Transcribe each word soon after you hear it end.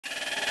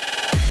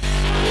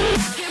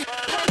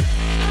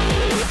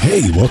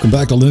Hey, welcome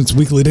back to Linux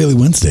Weekly Daily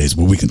Wednesdays,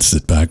 where we can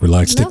sit back,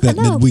 relax, take that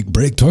midweek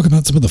break, talk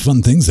about some of the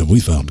fun things that we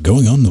found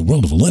going on in the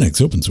world of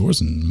Linux, open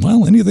source, and,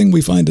 well, anything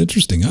we find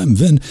interesting. I'm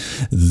Vin.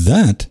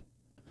 That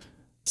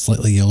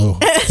slightly yellow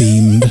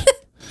themed,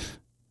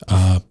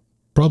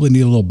 probably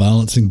need a little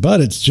balancing,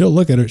 but it's Jill.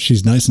 Look at her.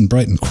 She's nice and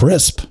bright and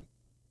crisp.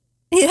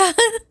 Yeah.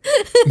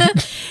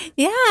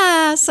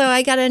 Yeah. So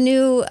I got a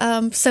new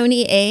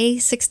Sony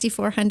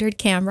A6400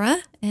 camera,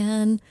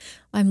 and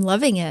I'm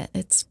loving it.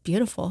 It's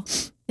beautiful.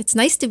 It's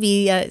nice to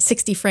be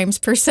 60 frames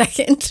per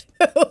second.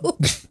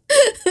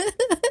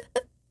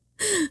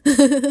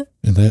 and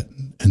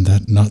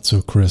that not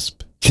so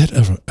crisp, yet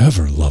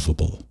ever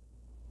lovable.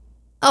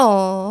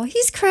 Oh,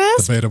 he's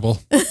crisp.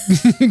 Debatable. Pedro,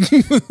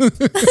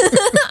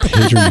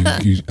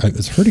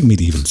 it's hurting me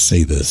to even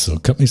say this, so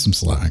cut me some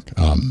slack.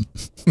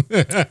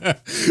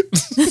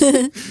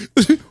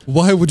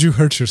 Why would you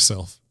hurt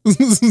yourself?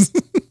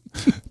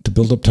 To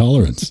build up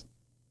tolerance.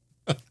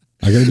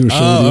 I gotta do a show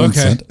with you on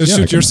set.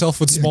 Shoot yourself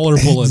with smaller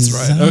bullets,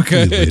 right?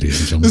 Okay.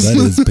 Ladies and gentlemen, that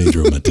is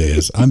Pedro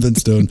Mateus. I'm Vin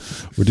Stone.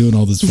 We're doing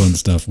all this fun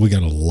stuff. We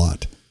got a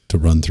lot to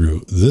run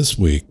through this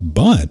week,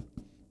 but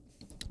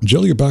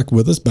Jill, you're back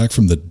with us, back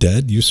from the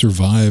dead. You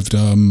survived.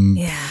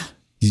 Yeah.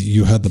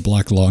 You had the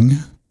black lung.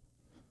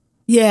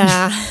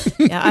 Yeah.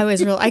 Yeah.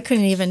 I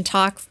couldn't even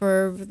talk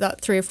for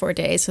about 3 or 4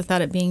 days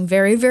without it being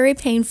very, very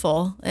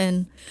painful.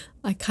 And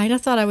I kind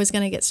of thought I was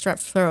going to get strep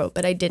throat,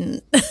 but I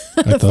didn't.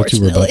 I thought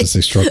you were about to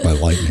say struck by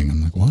lightning.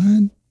 I'm like,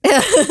 what?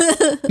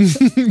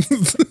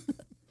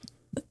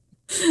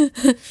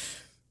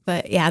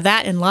 But yeah,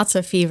 that and lots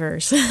of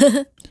fevers.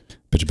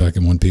 But you're back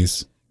in one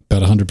piece.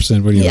 About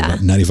 100%. What are you? About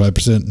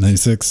 95%,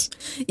 96?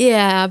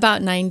 Yeah,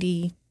 about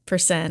 90%.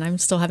 I'm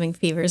still having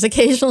fevers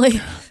occasionally.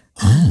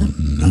 Oh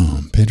no,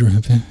 Pedro,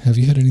 have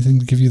you had anything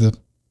to give you the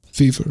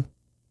fever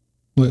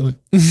lately?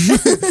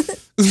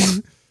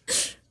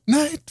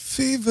 Night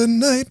fever,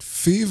 night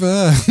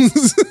fever.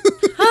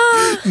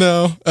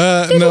 No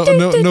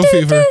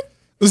fever.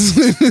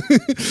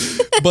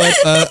 But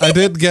I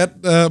did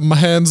get my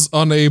hands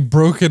on a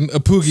broken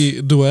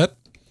Apoogie duet.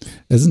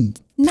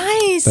 Isn't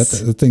nice?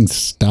 That thing's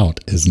stout,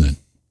 isn't it?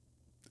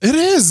 It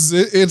is.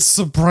 It's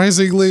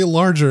surprisingly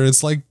larger.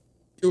 It's like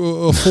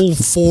a full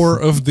 4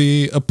 of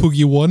the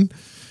Apoogie one,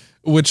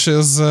 which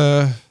is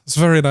it's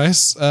very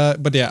nice.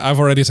 But yeah, I've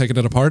already taken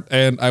it apart,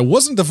 and I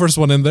wasn't the first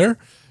one in there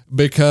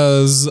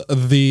because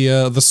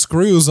the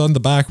screws on the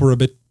back were a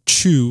bit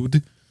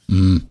chewed.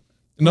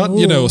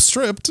 Not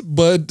stripped,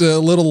 but a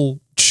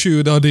little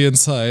chewed on the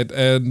inside,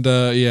 and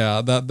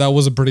yeah, that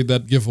was a pretty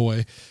dead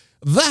giveaway.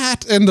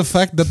 That and the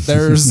fact that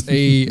there's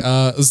a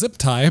zip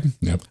tie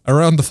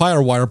around the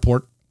FireWire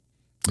port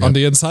on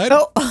the inside.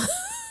 Oh.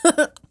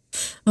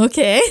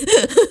 Okay.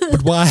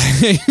 But why?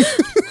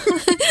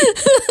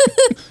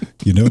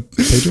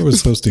 Pedro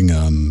was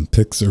posting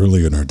pics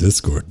earlier in our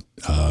Discord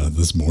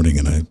this morning,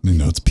 and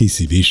it's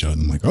PCV shot.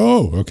 And I'm like,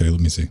 oh, okay,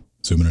 let me see.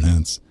 Zoom in and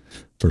enhance.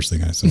 First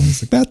thing I saw, I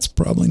was like, that's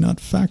probably not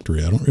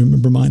factory. I don't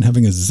remember mine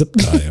having a zip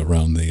tie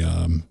around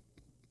the.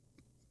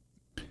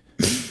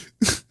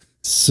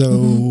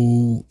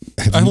 So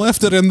I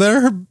left it in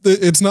there.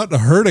 It's not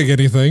hurting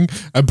anything.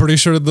 I'm pretty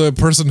sure the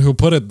person who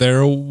put it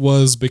there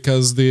was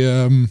because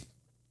the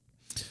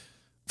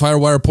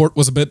FireWire port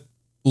was a bit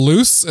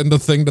loose and the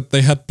thing that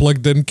they had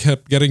plugged in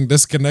kept getting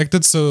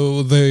disconnected,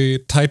 so they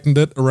tightened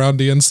it around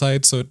the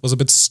inside so it was a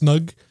bit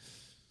snug.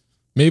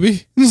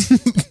 Maybe?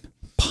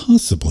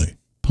 Possibly.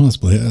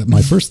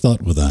 My first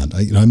thought with that,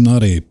 I'm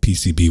not a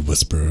PCB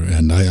whisperer,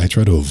 and I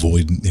try to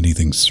avoid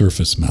anything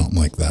surface mount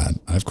like that.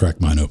 I've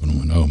cracked mine open and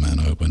went, oh man,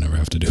 I hope I never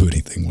have to do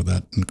anything with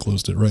that, and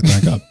closed it right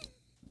back up.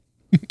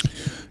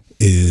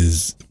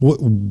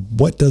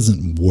 What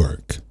doesn't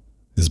work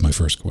is my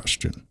first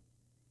question.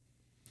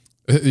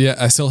 Yeah,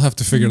 I still have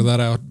to figure that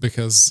out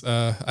because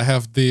I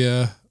have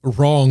the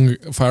wrong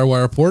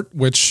FireWire port,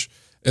 which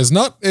is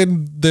not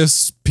in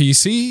this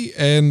PC,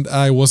 and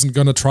I wasn't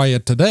going to try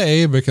it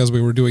today because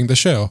we were doing the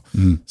show.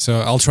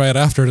 So I'll try it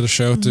after the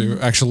show to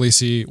actually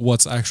see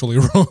what's actually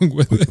wrong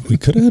with it. We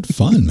could have had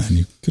fun, man.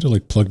 You could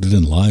have plugged it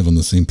in live on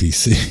the same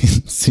PC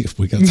and see if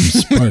we got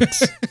some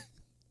sparks.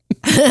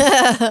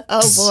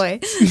 Oh boy.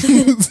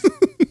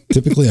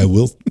 Typically,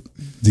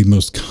 the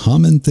most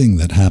common thing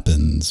that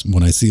happens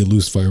when I see a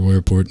loose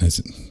FireWire port and I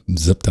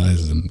zip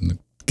ties and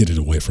get it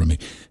away from me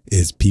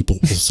is people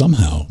will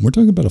somehow, we're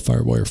talking about a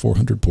FireWire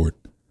 400 port,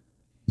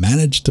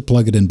 manage to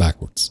plug it in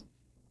backwards.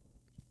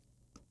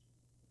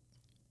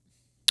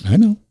 I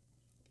know.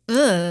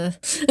 It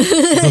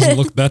doesn't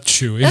look that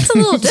chewy. That's a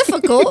little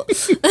difficult.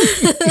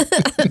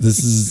 It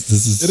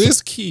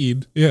is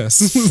keyed,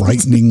 yes.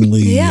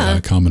 Frighteningly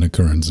common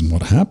occurrence. And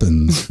what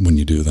happens when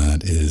you do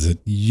that is it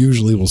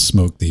usually will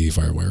smoke the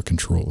FireWire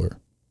controller,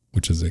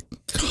 which is a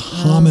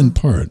common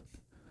part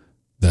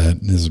that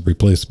is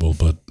replaceable.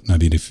 But I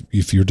mean,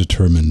 if you're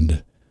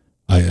determined,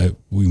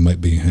 we might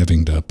be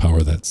having to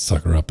power that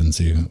sucker up and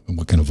see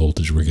what kind of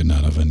voltage we're getting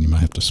out of it, and you might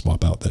have to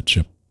swap out that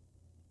chip.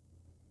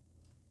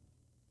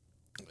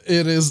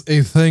 It is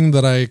a thing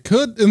that I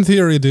could, in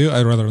theory, do.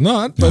 I'd rather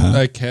not, but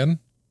I can.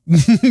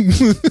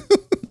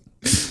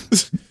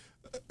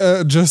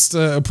 just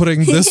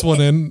putting this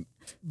one in,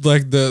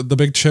 like the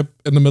big chip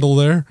in the middle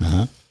there.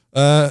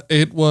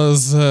 It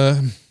was,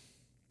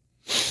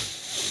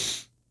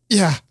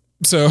 yeah.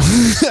 So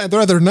I'd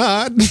rather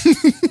not.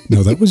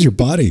 No, that was your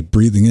body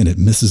breathing in. It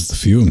misses the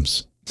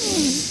fumes.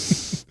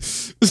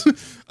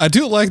 I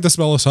do like the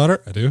smell of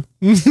solder. I do.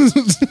 I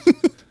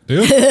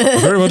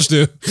very much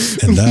do.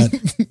 And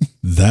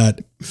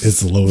that is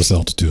the lowest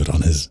altitude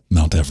on his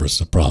Mount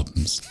Everest of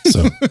problems.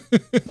 So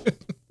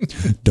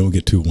don't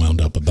get too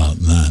wound up about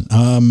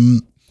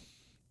that.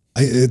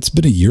 It's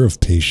been a year of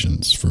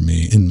patience for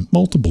me in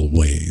multiple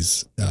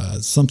ways.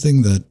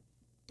 Something that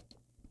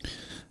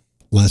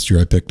last year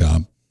I picked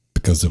up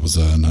because it was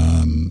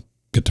on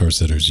Guitar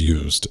Sitters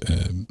used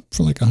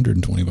for like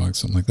 $120,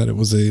 something like that. It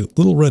was a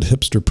little red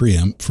hipster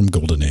preamp from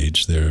Golden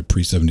Age, their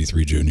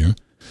pre-73 Junior.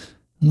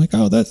 I'm like,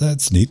 oh,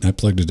 that's neat. And I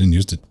plugged it in,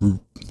 used it.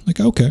 Like,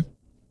 okay,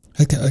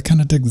 I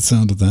kind of dig the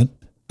sound of that.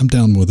 I'm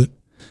down with it.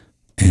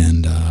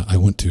 And I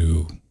went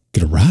to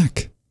get a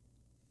rack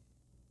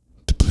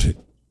to put it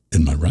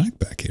in my rack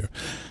back here.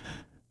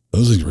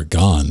 Those things were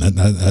gone.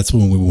 That's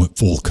when we went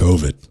full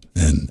COVID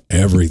and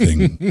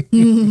everything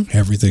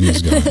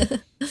was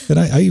gone. And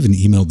I even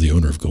emailed the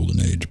owner of Golden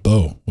Age,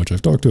 Bo, which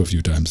I've talked to a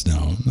few times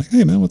now. I'm like,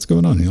 hey man, what's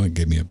going on? He like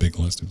gave me a big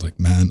list. He was like,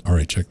 man, all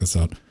right, check this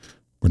out.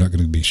 We're not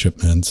going to be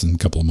shipments in a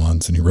couple of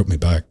months. And he wrote me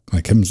back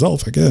like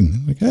himself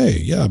again. Like, hey,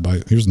 yeah,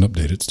 here's an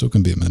update. It still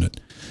can be a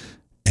minute.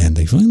 And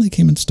they finally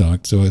came in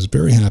stock. So I was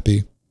very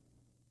happy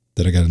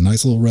that I got a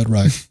nice little red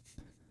rack.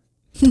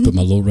 Put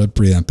my little red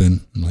preamp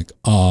in. I'm like,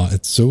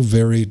 it's so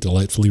very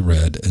delightfully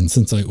red. And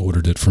since I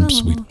ordered it from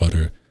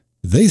Sweetwater,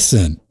 they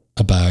sent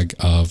a bag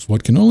of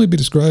what can only be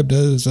described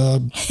as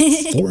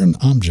foreign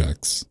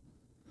objects.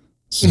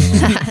 So,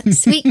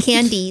 sweet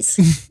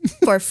candies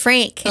for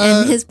Frank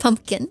and his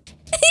pumpkin.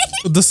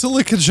 The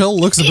silica gel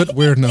looks a bit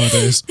weird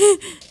nowadays.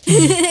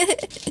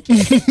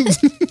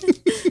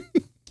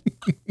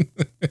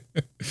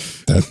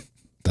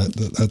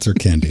 That's her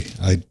candy.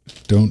 I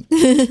don't.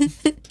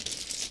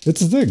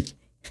 It's a thing.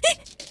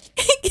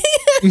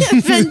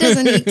 Ben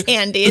doesn't eat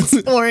candy. It's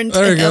foreign to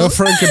There you go.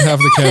 Frank can have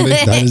the candy.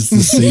 That is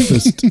the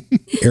safest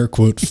air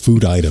quote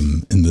food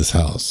item in this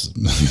house.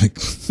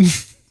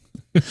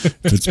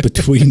 If it's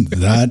between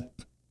that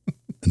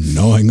and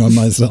knowing on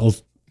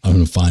myself, I'm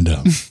going to find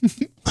out.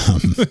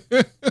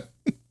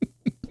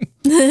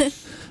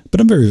 But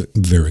I'm very,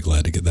 very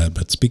glad to get that.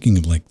 But speaking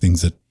of like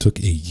things that took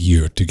a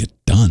year to get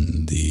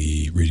done,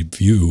 the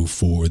review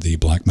for the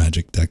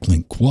Blackmagic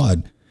DeckLink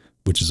Quad,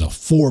 which is a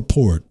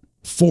 4-port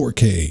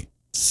 4K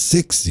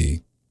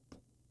 60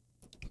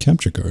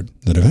 capture card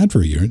that I've had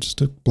for a year. It just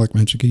took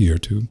Blackmagic a year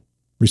to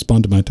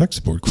respond to my tech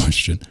support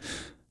question.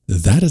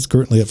 That is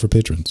currently up for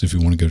patrons if you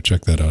want to go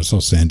check that out. I saw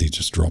Sandy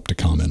just dropped a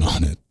comment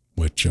on it,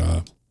 which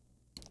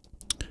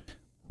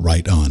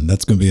right on.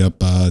 That's going to be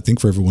up, I think,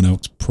 for everyone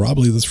else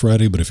probably this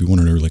Friday, but if you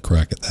want an early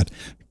crack at that,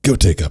 go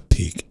take a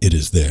peek. It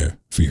is there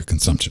for your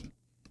consumption.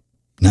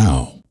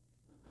 Now,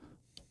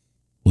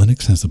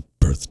 Linux has a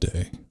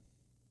birthday.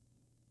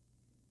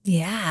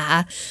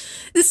 Yeah,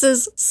 this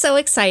is so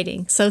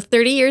exciting. So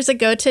 30 years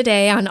ago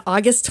today, on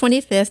August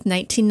 25th,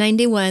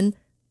 1991,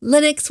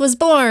 Linux was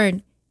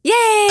born.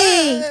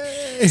 Yay!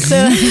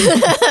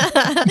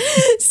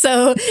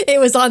 So it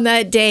was on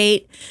that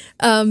date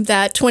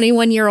that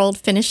 21-year-old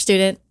Finnish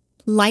student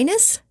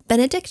Linus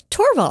Benedict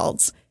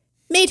Torvalds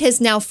made his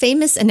now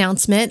famous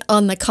announcement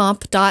on the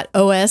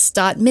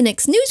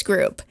comp.os.minix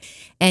newsgroup.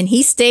 And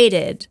he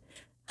stated,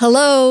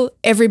 "Hello,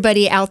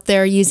 everybody out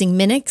there using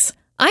Minix.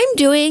 I'm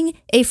doing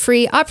a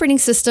free operating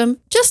system,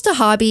 just a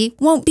hobby,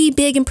 won't be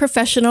big and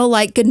professional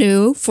like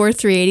GNU for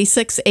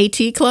 386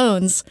 AT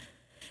clones."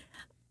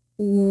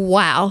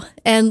 Wow.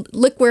 And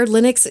look where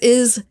Linux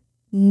is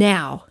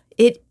now.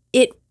 It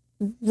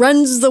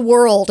runs the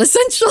world,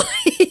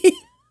 essentially.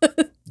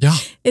 Yeah.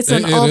 It's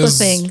on all the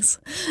things.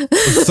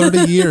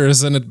 30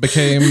 years and it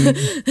became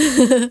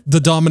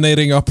the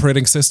dominating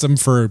operating system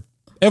for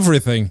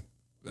everything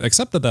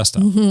except the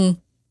desktop. Mm-hmm.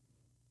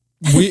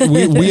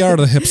 We are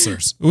the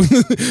hipsters.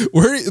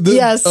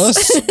 Yes.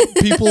 Us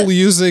people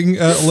using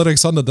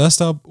Linux on the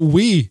desktop,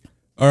 we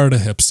are the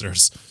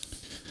hipsters.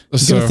 You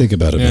gotta think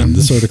about it, man.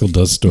 This article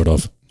does start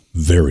off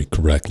very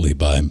correctly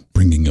by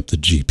bringing up the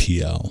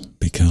GPL,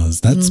 because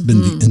that's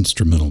been the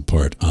instrumental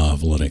part of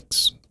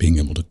Linux being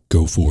able to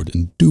go forward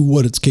and do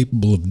what it's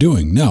capable of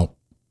doing. Now,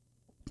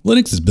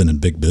 Linux has been in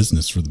big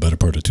business for the better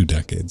part of 2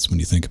 decades when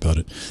you think about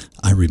it.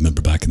 I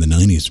remember back in the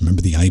 90s,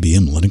 remember the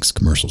IBM Linux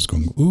commercials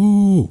going,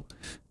 ooh,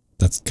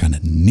 that's kind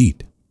of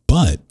neat.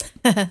 But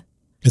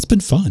it's been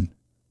fun,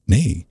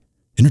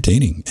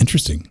 entertaining,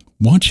 interesting,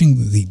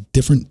 watching the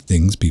different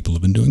things people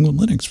have been doing with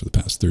Linux for the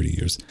past 30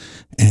 years.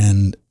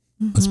 And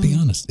let's be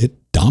honest, it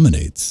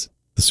dominates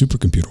the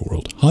supercomputer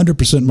world.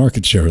 100%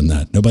 market share in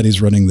that. Nobody's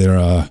running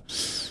their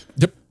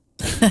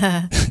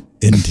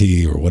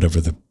NT or whatever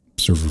the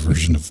server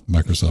version of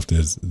Microsoft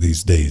is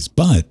these days.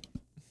 But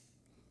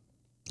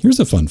here's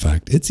a fun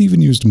fact. It's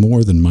even used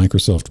more than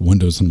Microsoft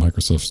Windows and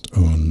Microsoft's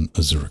own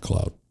Azure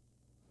cloud.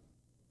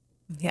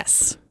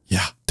 Yes.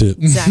 Yeah. To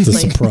Exactly. the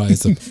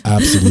surprise of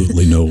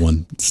absolutely no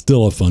one.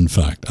 Still a fun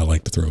fact I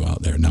like to throw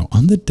out there. Now,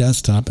 on the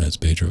desktop, as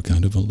Pedro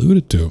kind of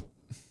alluded to,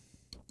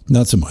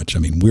 not so much. I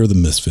mean, we're the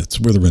misfits.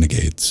 We're the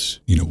renegades.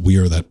 You know, we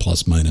are that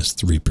plus minus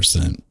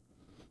 3%.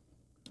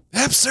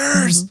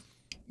 Absurd.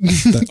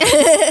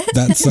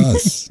 That's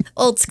us.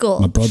 Old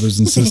school. My brothers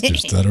and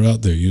sisters that are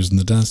out there using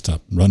the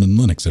desktop, running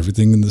Linux,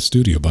 everything in the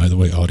studio. By the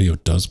way, audio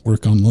does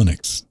work on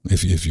Linux,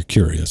 if you're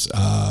curious.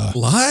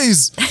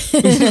 Lies.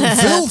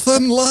 Filth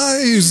and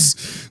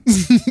lies.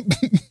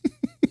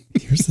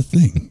 Here's the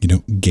thing. You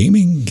know,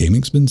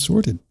 gaming's been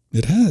sorted.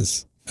 It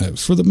has.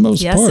 For the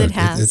most Yes, part. it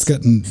has. It's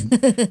gotten...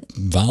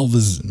 Valve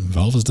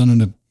has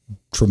done a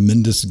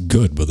tremendous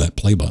good with that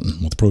play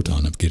button with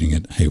Proton of getting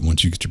it, hey,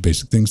 once you get your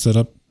basic things set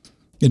up,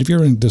 and if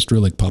you're in a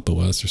distro like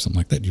POS or something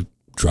like that, your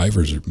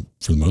drivers are,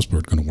 for the most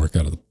part, going to work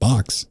out of the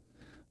box.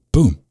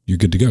 Boom, you're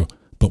good to go.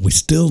 But we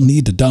still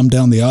need to dumb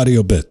down the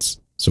audio bits.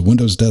 So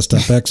Windows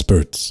desktop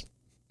experts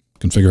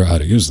can figure out how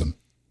to use them.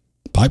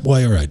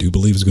 Pipewire, I do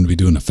believe, is going to be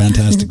doing a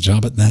fantastic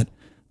job at that.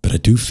 But I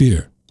do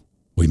fear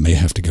we may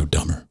have to go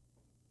dumber.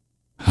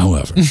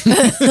 However.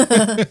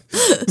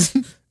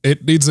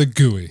 It needs a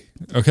GUI.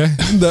 Okay?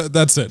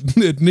 That's it.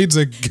 It needs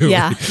a GUI.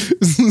 Yeah.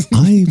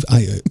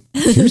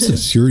 Here's a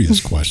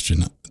serious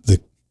question. The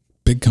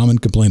big common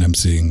complaint I'm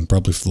seeing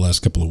probably for the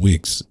last couple of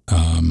weeks,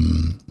 I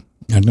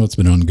know it's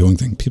been an ongoing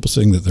thing, people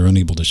saying that they're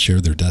unable to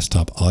share their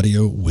desktop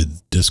audio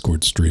with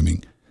Discord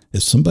streaming.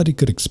 If somebody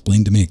could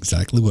explain to me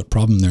exactly what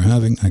problem they're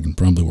having, I can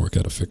probably work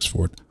out a fix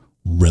for it.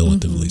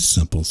 Relatively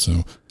simple.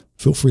 So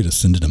feel free to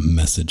send in a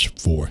message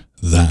for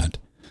that.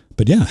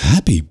 But yeah,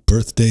 happy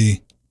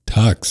birthday,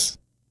 Tux.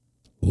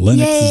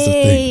 Linux is the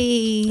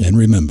thing. And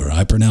remember,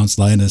 I pronounce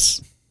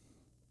Linus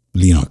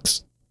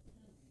Linux.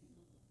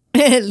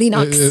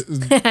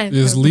 Linux.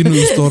 Is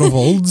Linus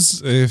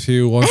Torvalds, if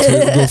you want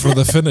to go for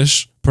the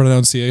Finnish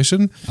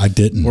pronunciation. I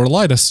didn't. Or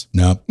Linus.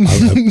 No,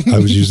 I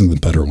was using the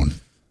better one.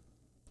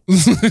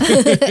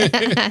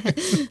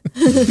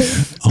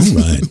 All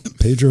right.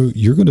 Pedro,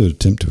 you're going to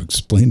attempt to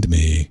explain to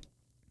me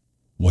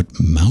what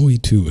Maui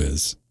 2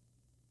 is.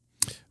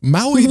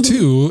 Maui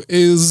 2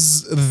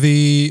 is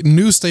the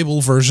new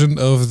stable version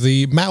of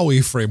the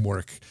Maui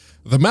framework.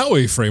 The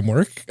Maui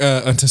framework,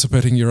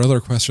 anticipating your other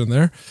question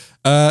there,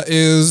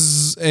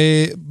 is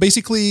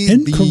basically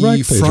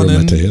incorrect, the Pedro front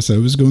end. Mateus. I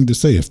was going to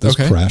say, if this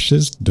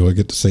crashes, do I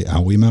get to say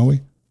Owie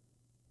Maui?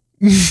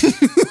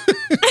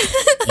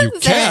 You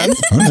can.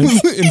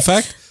 Right. In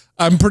fact,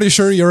 I'm pretty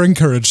sure you're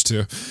encouraged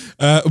to.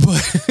 But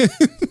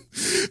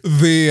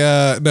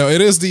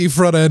it is the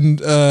front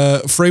end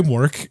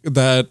framework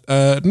that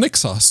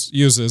Nixos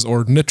uses,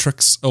 or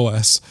Nitrix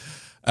OS.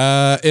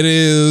 It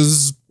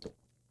is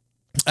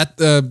at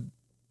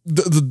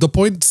the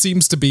point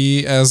seems to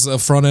be, as a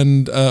front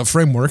end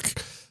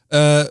framework,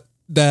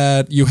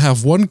 that you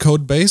have one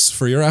code base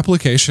for your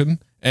application,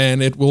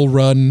 and it will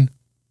run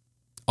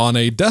on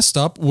a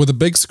desktop with a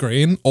big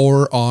screen,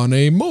 or on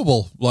a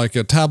mobile, like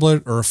a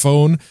tablet or a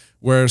phone,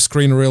 where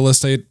screen real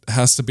estate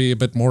has to be a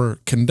bit more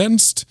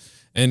condensed,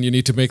 and you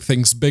need to make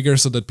things bigger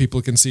so that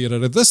people can see it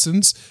at a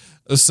distance.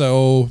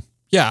 So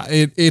yeah,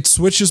 it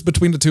switches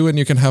between the two, and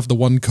you can have the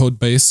one code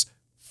base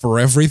for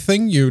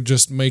everything. You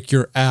just make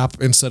your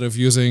app, instead of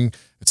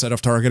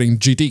targeting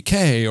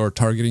GTK or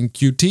targeting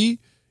Qt,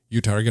 you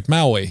target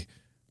Maui,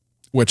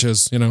 which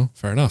is,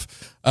 fair enough.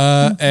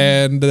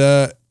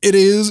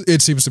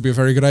 It seems to be a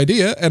very good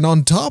idea. And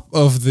on top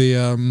of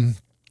the,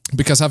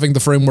 because having the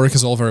framework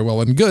is all very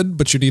well and good,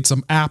 but you need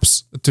some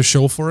apps to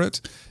show for it.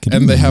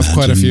 And they have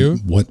quite a few.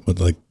 What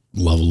like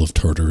level of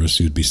Tartarus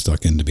you'd be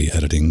stuck in to be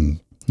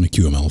editing a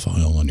QML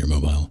file on your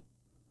mobile?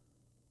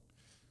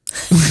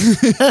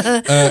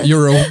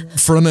 You're a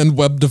front-end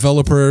web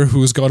developer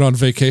who's gone on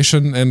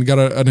vacation and got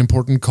an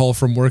important call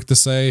from work to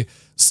say,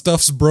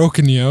 stuff's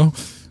broken, yo.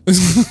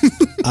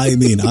 I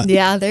mean,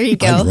 yeah, there you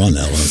go. I run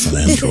LS on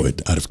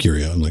Android out of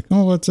curiosity. I'm like,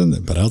 oh, what's in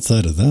there? But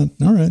outside of that,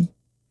 all right.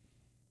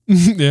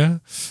 Yeah.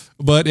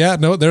 But yeah,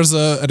 no, there's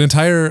an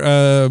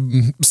entire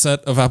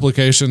set of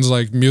applications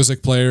like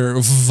music player,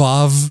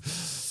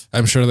 VAV.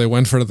 I'm sure they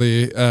went for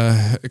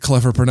the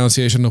clever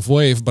pronunciation of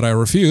wave, but I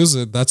refuse.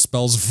 That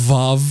spells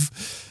VAV.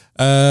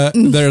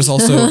 There's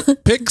also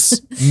Pix,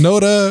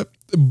 Noda,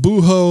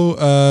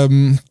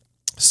 Buho,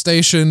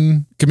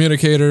 Station,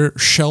 Communicator,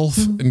 Shelf,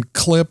 and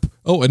Clip.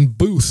 Oh, and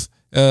Booth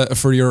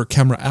for your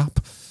camera app.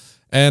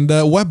 And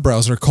a web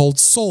browser called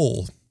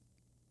Soul.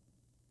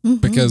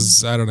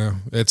 Because, I don't know,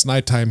 it's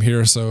nighttime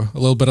here, so a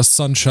little bit of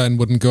sunshine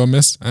wouldn't go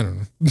amiss. I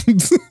don't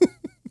know.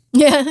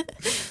 Yeah.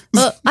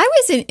 Well, I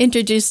was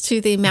introduced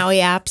to the Maui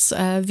apps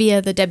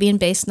via the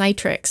Debian-based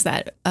Nitrix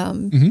that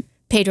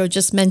Pedro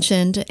just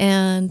mentioned,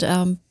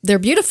 and they're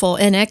beautiful.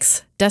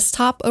 NX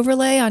desktop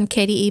overlay on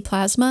KDE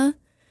Plasma,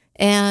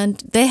 and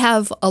they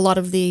have a lot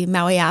of the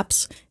Maui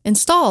apps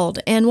installed.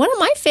 And one of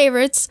my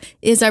favorites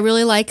is I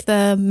really like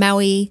the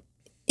Maui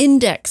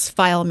index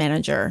file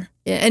manager,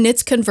 and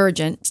it's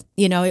convergent.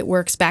 It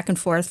works back and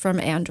forth from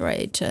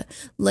Android to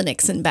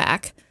Linux and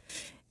back.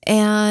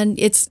 And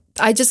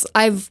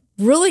I've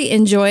really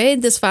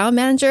enjoyed this file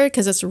manager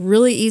because it's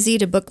really easy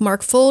to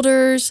bookmark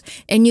folders,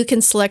 and you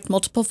can select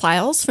multiple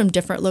files from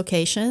different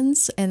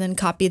locations and then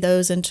copy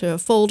those into a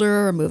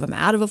folder or move them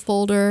out of a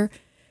folder.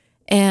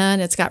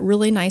 And it's got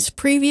really nice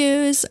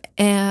previews,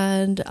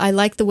 and I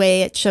like the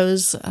way it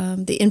shows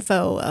the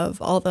info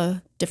of all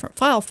the different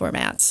file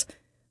formats.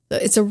 So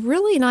it's a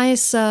really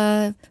nice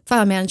file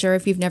manager.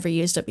 If you've never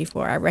used it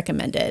before, I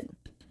recommend it.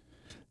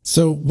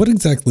 So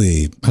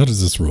how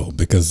does this roll?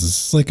 Because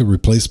it's like a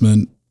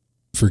replacement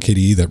for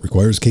KDE that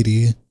requires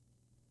KDE?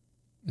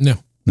 No.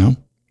 No?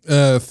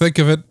 Think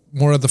of it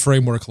more at the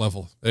framework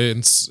level.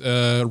 It's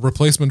a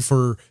replacement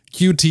for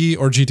Qt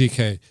or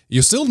GTK.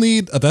 You still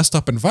need a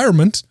desktop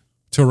environment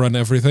to run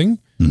everything,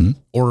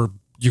 or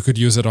you could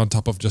use it on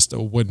top of just a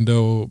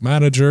window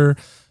manager,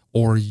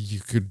 or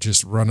you could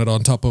just run it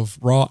on top of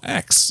raw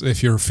X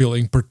if you're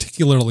feeling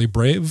particularly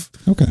brave.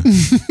 Okay.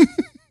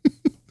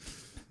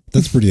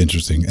 That's pretty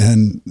interesting.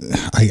 And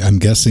I'm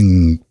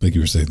guessing, like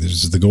you were saying,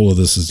 the goal of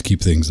this is to keep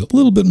things a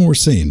little bit more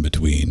sane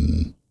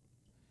between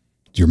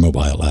your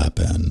mobile app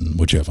and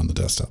what you have on the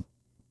desktop.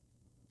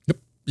 Yep.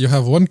 You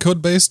have one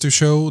code base to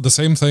show the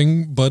same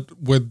thing,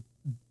 but with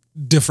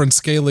different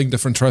scaling,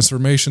 different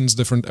transformations,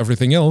 different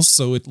everything else,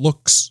 so it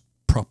looks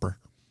proper.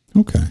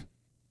 Okay.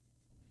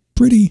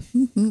 Pretty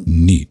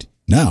neat.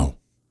 Now,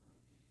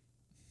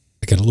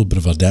 I got a little bit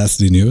of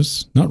Audacity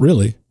news. Not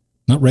really.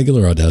 Not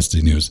regular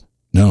Audacity news.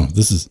 No,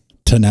 this is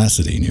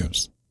Tenacity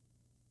news.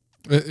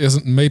 It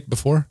isn't Mate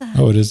before?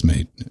 Oh, it is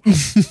Mate.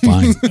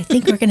 Fine. I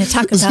think we're going to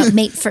talk about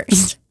Mate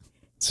first.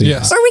 So,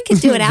 yes. Or we could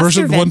do it after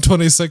Version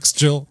 126,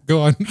 Jill.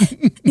 Go on.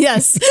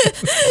 Yes.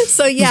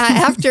 So yeah,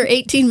 after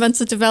 18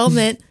 months of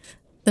development,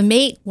 the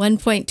Mate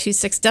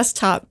 1.26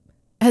 desktop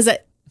has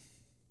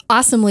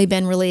awesomely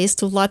been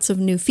released with lots of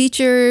new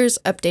features,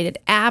 updated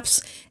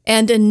apps,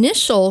 and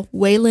initial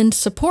Wayland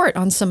support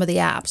on some of the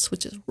apps,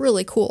 which is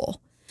really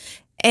cool.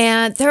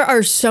 And there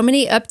are so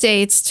many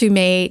updates to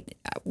Mate.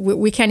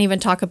 We can't even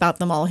talk about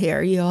them all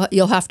here.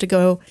 You'll have to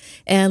go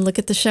and look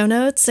at the show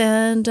notes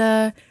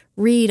and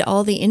read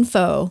all the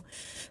info.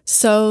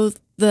 So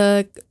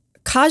the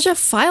Kaja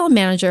file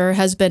manager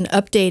has been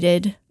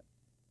updated.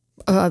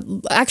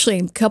 Actually,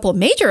 a couple of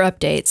major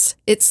updates.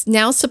 It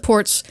now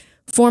supports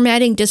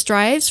formatting disk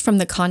drives from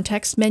the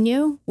context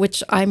menu,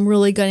 which I'm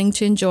really going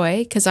to enjoy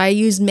because I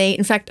use Mate.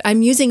 In fact,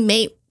 I'm using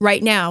Mate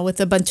right now with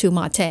Ubuntu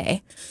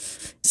Mate.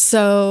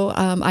 So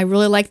I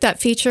really like that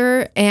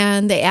feature,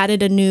 and they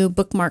added a new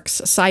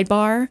bookmarks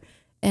sidebar,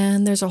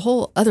 and there's a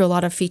whole other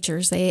lot of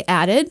features they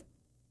added.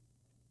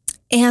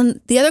 And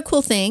the other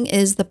cool thing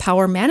is the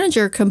Power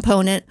Manager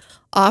component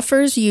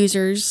offers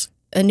users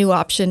a new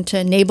option to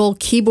enable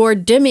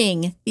keyboard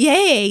dimming.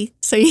 Yay!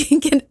 So you can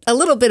get a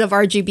little bit of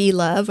RGB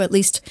love, at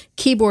least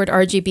keyboard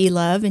RGB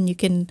love, and you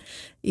can,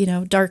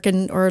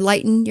 darken or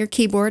lighten your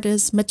keyboard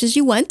as much as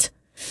you want.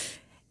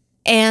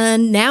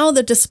 And now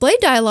the display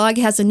dialog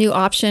has a new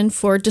option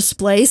for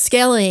display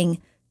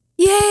scaling.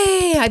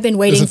 Yay! I've been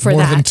waiting for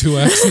that. Is it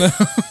more than 2x now?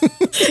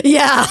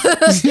 Yeah.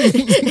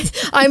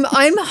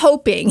 I'm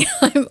hoping.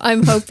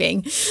 I'm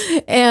hoping.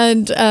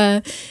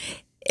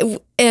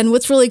 And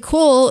what's really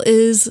cool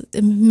is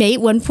Mate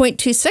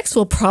 1.26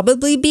 will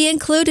probably be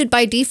included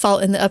by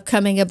default in the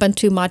upcoming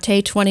Ubuntu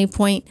Mate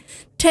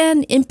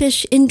 20.10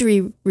 Impish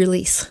Indri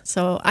release.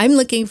 So I'm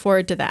looking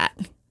forward to that.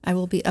 I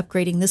will be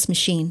upgrading this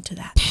machine to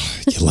that.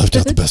 You left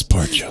out the best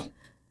part, Joe.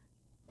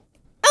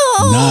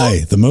 Oh!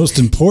 Nye, the most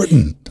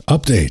important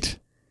update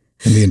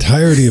in the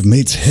entirety of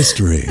Mate's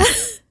history.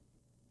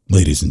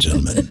 Ladies and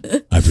gentlemen,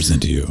 I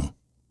present to you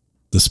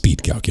the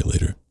speed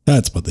calculator.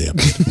 That's what they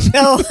updated.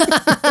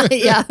 Oh,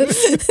 yeah.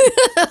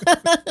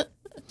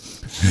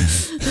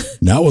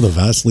 Now with a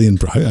vastly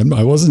improved,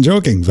 I wasn't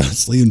joking,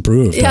 vastly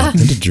improved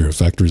integer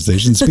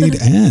factorization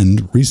speed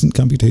and recent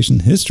computation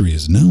history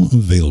is now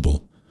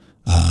available.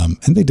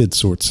 And they did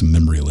sort some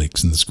memory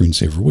leaks in the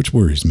screensaver, which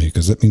worries me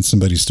because that means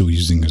somebody's still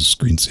using a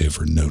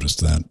screensaver and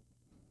noticed that.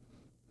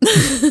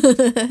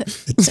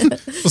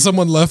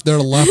 Someone left their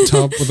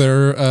laptop with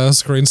their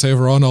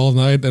screensaver on all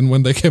night, and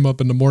when they came up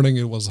in the morning,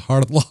 it was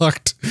hard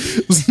locked.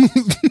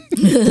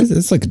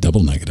 It's like a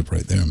double negative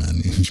right there, man.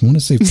 If you want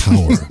to save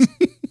power,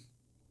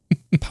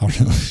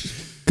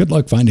 good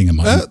luck finding a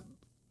mine.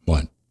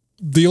 What?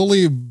 The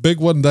only big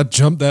one that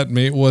jumped at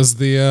me was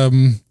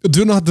the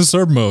do not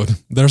disturb mode.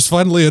 There's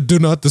finally a do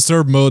not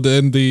disturb mode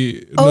in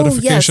the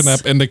notification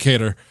app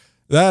indicator.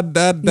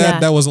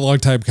 That was a long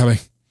time coming.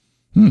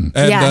 And,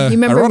 you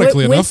remember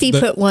Wimpy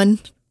put one.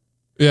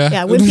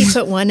 Yeah, Wimpy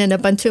put one in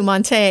Ubuntu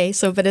Mate.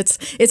 So, but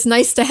it's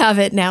nice to have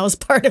it now as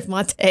part of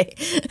Mate.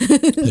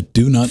 The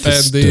do not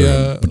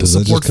disturb. And the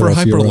support for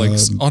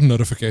hyperlinks on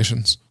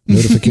notifications.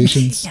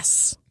 Notifications?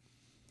 Yes.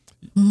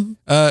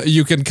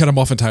 You can cut them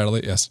off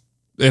entirely. Yes.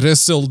 It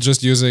is still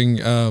just using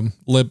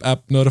lib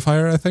app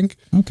notifier, I think.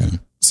 Okay.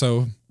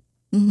 So,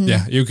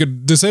 yeah, you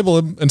could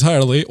disable them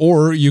entirely,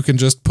 or you can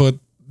just put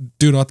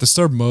do not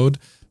disturb mode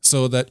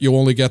so that you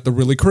only get the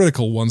really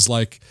critical ones,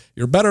 like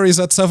your battery's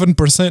at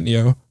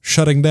 7%,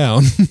 shutting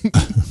down.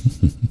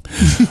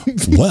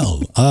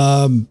 Well,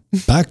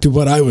 back to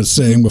what I was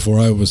saying before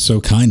I was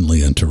so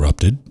kindly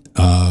interrupted.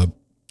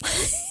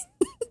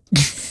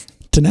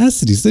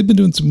 Tenacity's, they've been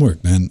doing some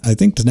work, man. I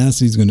think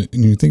Tenacity's going to,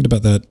 when you're thinking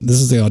about that,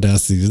 this is the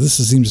Audacity. This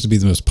seems to be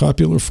the most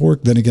popular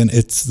fork. Then again,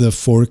 it's the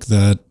fork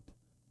that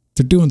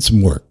they're doing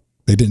some work.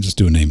 They didn't just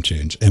do a name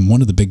change. And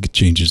one of the big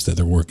changes that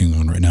they're working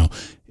on right now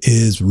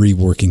is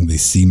reworking the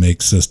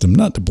CMake system.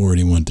 Not to bore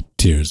anyone to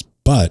tears,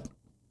 but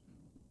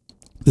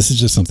this is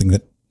just something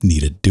that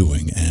needed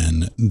doing,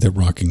 and they're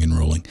rocking and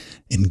rolling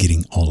and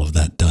getting all of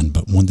that done.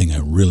 But one thing I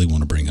really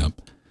want to bring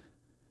up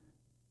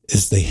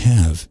is they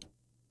have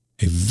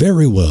a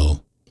very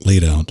well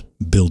laid out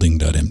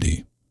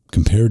building.md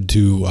compared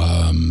to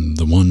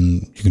the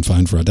one you can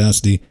find for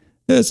Audacity.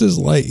 This is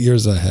light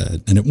years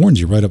ahead, and it warns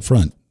you right up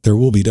front. There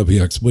will be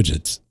WX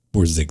widgets,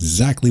 which is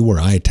exactly where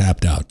I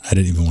tapped out. I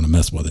didn't even want to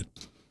mess with it.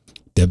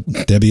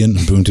 Debian,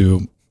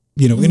 Ubuntu,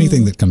 you know,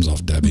 anything that comes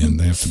off Debian.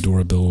 They have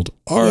Fedora build,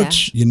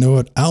 Arch, you know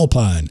it,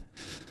 Alpine,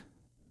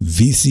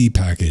 VC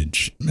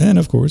package. And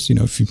of course, you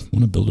know, if you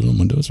want to build it on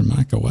Windows or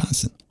Mac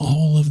OS, and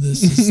all of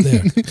this is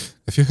there.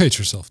 If you hate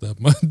yourself that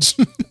much.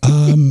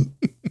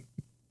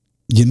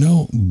 You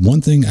know,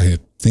 one thing I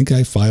think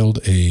I filed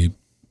a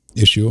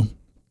issue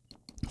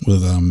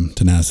with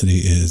Tenacity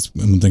is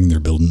one thing, their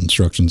build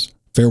instructions.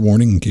 Fair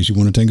warning, in case you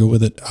want to tango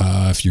with it,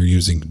 if you're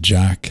using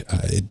Jack,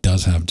 it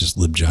does have just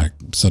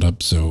libjack set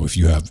up. So if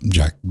you have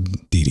Jack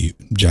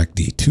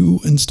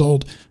D2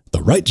 installed,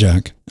 the right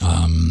Jack,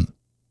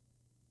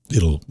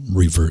 it'll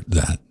revert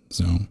that.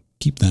 So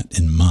keep that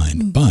in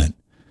mind. But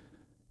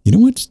you know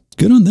what?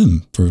 Good on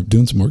them for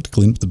doing some work to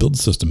clean up the build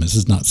system. This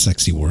is not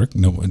sexy work.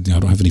 No, I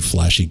don't have any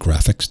flashy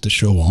graphics to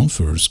show off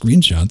or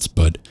screenshots,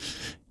 but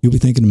you'll be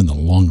thanking them in the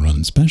long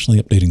run,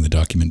 especially updating the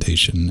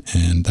documentation.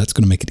 And that's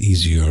going to make it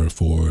easier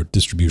for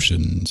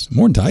distributions,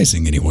 more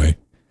enticing anyway,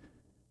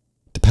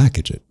 to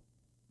package it.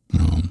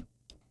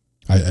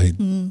 I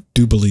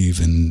do believe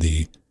in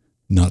the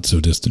not so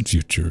distant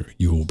future,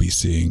 you will be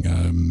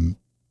seeing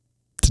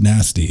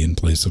Tenacity in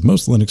place of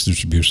most Linux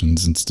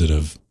distributions instead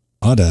of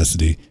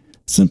Audacity,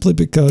 simply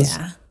because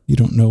you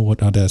don't know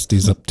what Audacity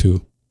is up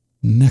to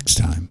next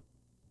time.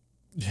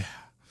 Yeah.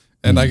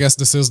 And I guess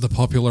this is the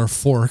popular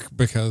fork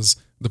because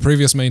the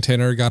previous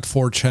maintainer got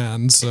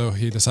 4chan, so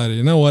he decided,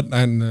 you know what,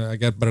 and I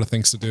got better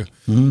things to do.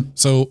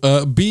 So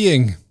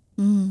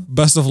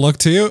best of luck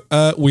to you.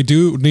 We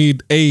do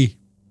need a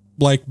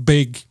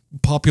big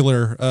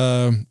popular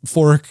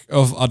fork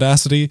of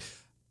Audacity,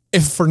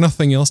 if for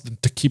nothing else,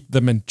 to keep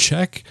them in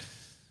check.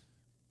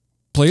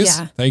 Please,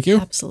 thank you.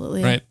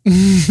 Absolutely. Right.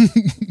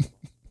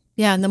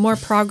 Yeah, and the more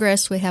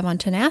progress we have on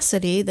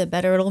Tenacity, the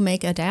better it'll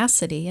make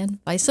Audacity,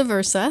 and vice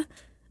versa.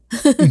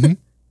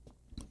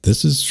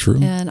 This is true.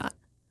 And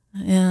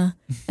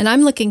and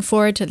I'm looking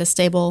forward to the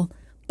stable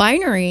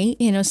binary,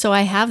 you know, so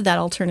I have that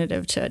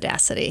alternative to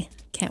Audacity.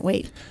 Can't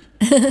wait.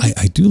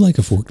 I do like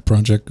a forked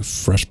project, a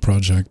fresh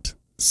project,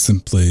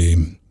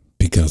 simply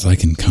because I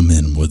can come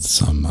in with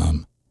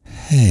some,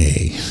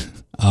 hey,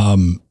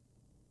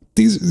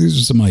 these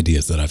are some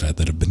ideas that I've had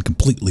that have been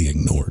completely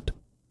ignored.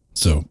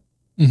 So,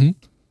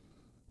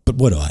 but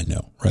what do I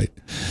know, right?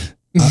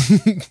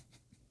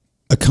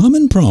 A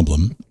common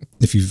problem,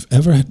 if you've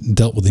ever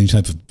dealt with any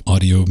type of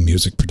audio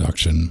music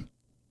production,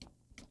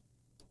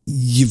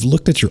 you've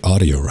looked at your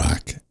audio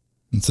rack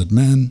and said,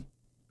 man,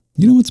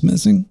 you know what's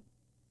missing?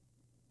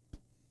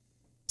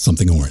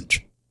 Something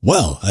orange.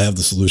 Well, I have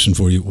the solution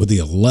for you with the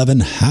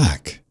 11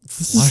 hack.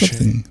 This is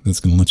something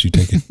that's going to let you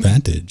take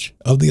advantage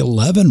of the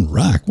 11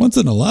 rack. What's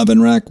an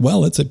 11 rack?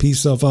 Well, it's a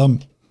piece of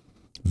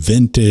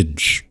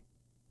vintage.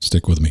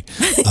 Stick with me.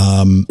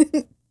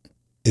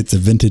 It's a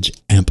vintage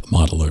amp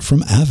modeler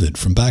from AVID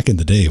from back in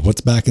the day. What's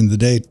back in the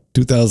day?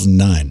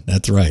 2009.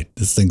 That's right.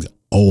 This thing's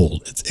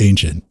old. It's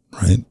ancient,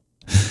 right?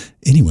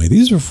 Anyway,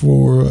 these are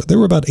they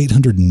were about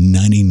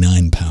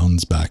 899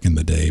 pounds back in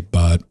the day,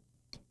 but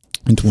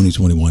in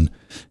 2021,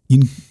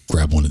 you can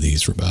grab one of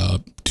these for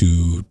about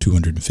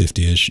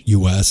 $250-ish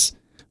US,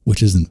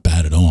 which isn't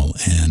bad at all.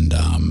 And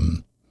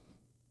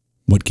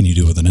what can you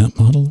do with an amp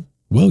modeler?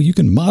 Well, you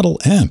can model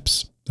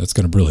amps. That's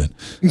kind of brilliant.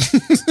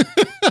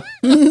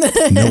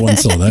 No one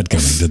saw that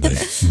coming, did they?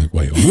 I'm like,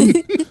 wait,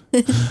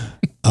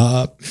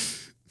 what?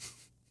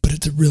 But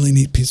it's a really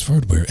neat piece of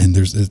hardware. And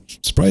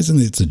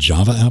surprisingly, it's a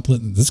Java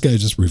applet. This guy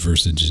just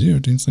reverse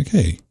engineered. And it's like,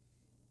 hey,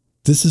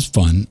 this is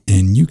fun.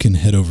 And you can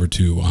head over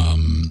to,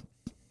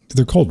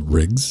 they're called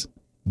rigs,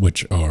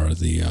 which are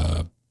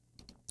the,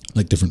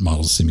 different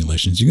model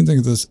simulations. You can think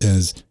of this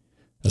as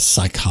a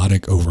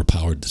psychotic,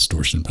 overpowered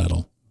distortion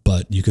pedal,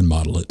 but you can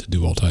model it to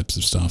do all types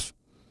of stuff.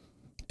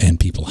 And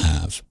people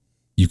have.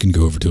 You can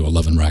go over to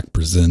 11 Rack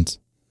Presents,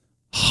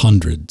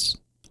 hundreds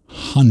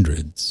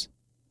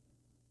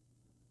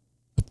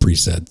of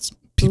presets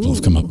people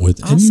have come up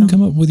with, awesome. and you can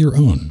come up with your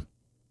own.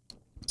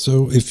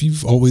 So if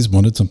you've always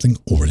wanted something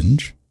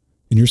orange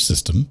in your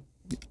system,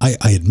 I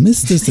had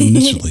missed this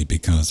initially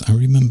because I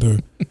remember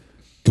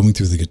going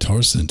through the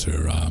Guitar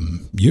Center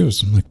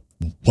years. I'm like,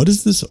 what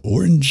is this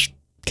orange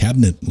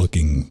cabinet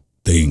looking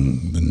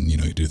thing, then, you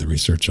do the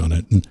research on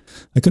it. And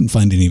I couldn't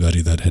find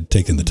anybody that had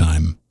taken the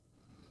time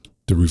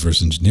to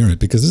reverse engineer it,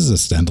 because this is a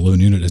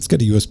standalone unit. It's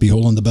got a USB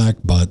hole in the back,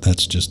 but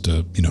that's just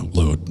a,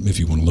 load if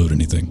you want to load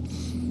anything.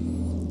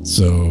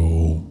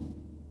 So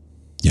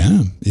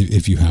yeah,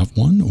 if you have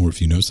one, or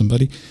if you know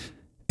somebody,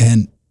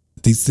 and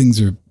these things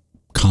are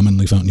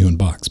commonly found new in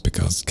box,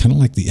 because kind of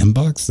like the M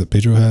box that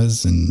Pedro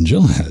has and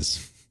Jill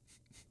has,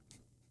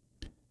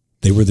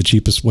 they were the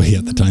cheapest way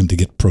at the time to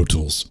get Pro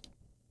Tools.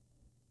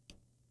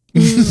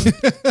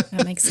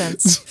 That makes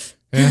sense.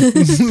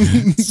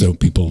 So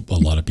a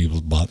lot of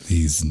people bought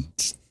these and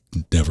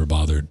never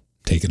bothered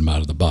taking them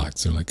out of the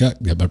box. They're like,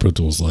 got my Pro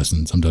Tools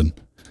license, I'm done.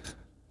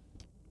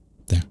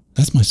 There,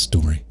 that's my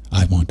story.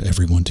 I want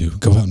everyone to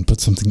go out and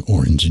put something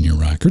orange in your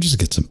rack, or just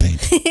get some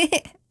paint.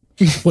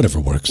 Whatever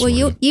works. Well,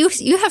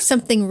 you have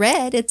something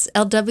red. It's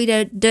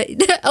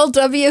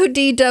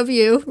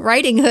LWDW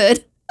writing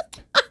hood.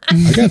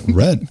 I got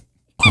red.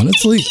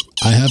 Honestly,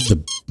 I have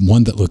the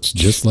one that looks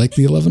just like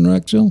the 11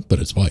 rack, Jill, but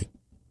it's white.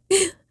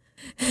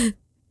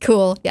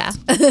 Cool, yeah.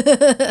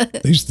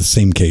 They use the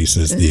same case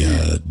as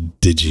the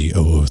Digi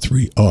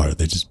 003R.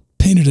 They just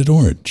painted it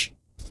orange.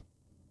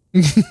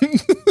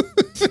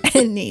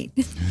 Neat.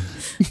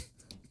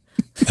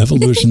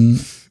 Evolution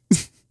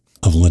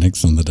of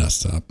Linux on the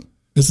desktop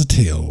is a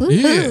tale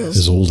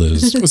as old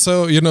as...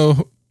 So,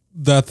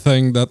 that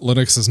thing that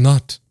Linux is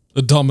not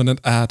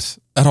dominant at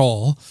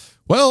all.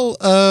 Well,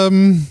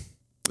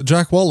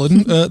 Jack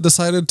Wallen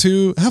decided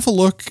to have a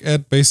look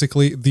at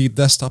basically the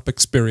desktop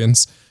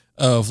experience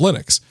of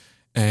Linux.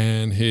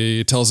 And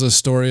he tells a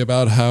story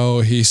about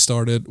how he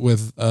started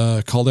with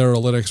Caldera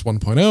Linux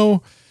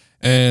 1.0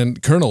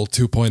 and kernel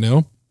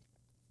 2.0.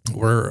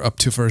 We're up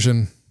to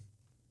version,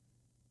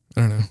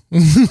 I don't know.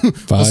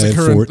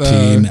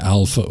 5.14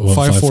 alpha. Well,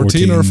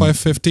 5.14 or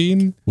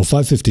 5.15? Well,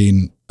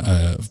 5.15,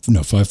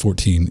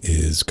 5.14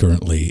 is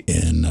currently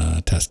in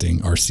testing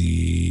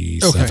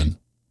RC7. Okay.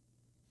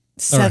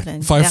 7.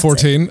 Right.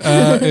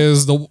 5.14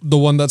 is the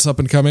one that's up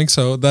and coming.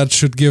 So that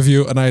should give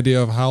you an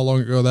idea of how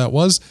long ago that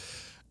was.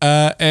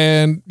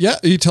 And yeah,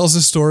 he tells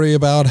a story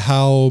about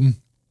how,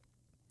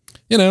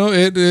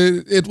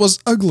 it was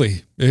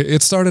ugly.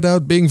 It started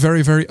out being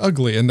very, very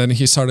ugly. And then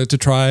he started to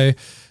try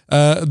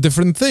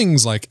different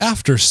things like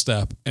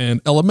Afterstep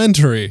and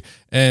Elementary.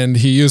 And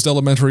he used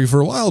Elementary for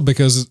a while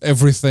because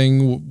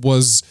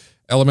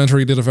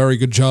Elementary did a very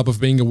good job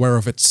of being aware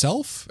of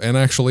itself and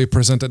actually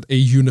presented a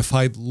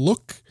unified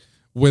look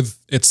with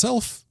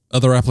itself.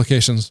 Other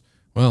applications,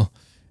 well,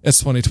 it's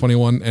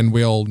 2021 and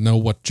we all know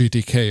what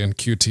GTK and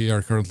Qt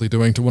are currently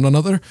doing to one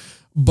another.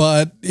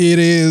 But it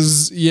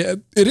is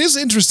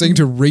interesting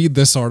to read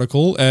this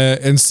article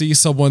and see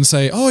someone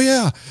say, oh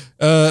yeah,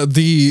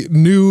 the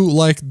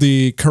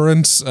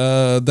current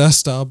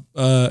desktop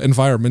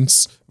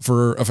environments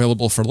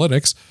available for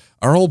Linux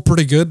are all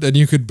pretty good, and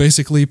you could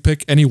basically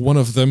pick any one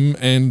of them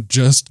and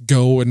just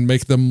go and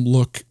make them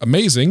look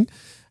amazing.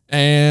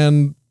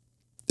 And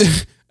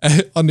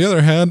on the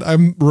other hand,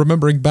 I'm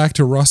remembering back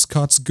to Russ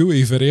Cott's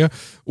GUI video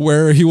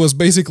where he was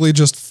basically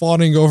just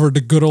fawning over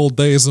the good old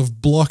days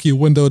of blocky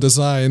window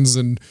designs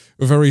and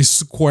a very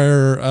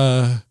square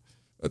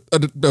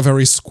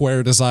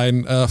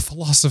design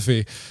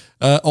philosophy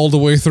all the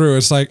way through.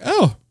 It's like,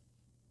 oh,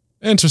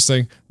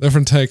 interesting,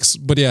 different takes.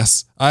 But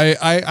yes,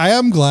 I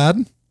am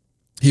glad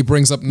he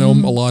brings up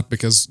GNOME a lot,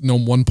 because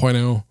GNOME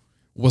 1.0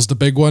 was the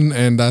big one,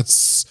 and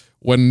that's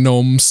when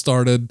GNOME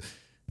started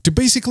to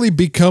basically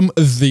become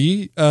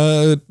the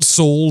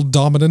sole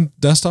dominant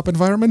desktop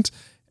environment.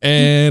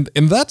 And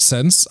in that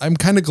sense, I'm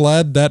kind of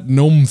glad that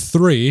GNOME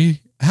 3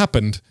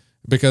 happened,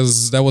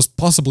 because that was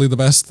possibly the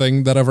best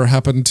thing that ever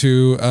happened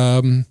to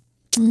the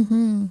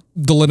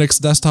Linux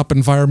desktop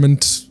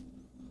environment.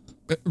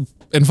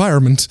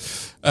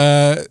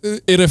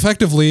 It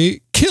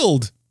effectively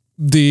killed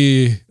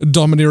the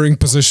domineering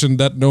position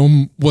that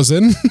GNOME was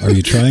in. Are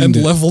you trying and to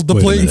leveled the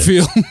playing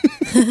field?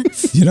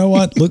 You know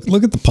what?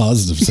 Look at the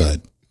positive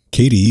side.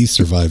 KDE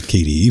survived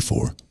KDE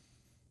 4.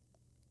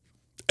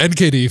 And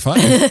KDE 5.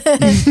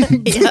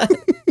 Yeah.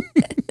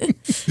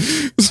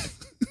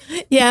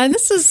 Yeah, and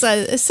this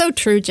is so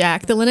true,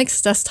 Jack. The Linux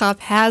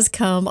desktop has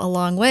come a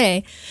long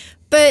way.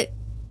 But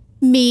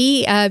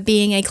me,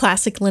 being a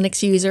classic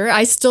Linux user,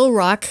 I still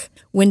rock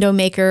Window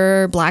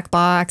Maker,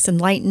 Blackbox,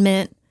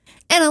 Enlightenment,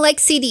 and I like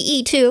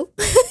CDE too.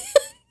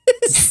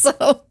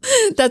 So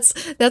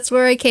that's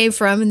where I came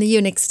from in the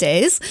Unix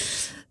days.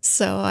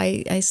 So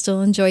I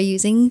still enjoy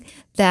using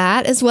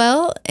that as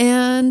well.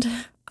 And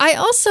I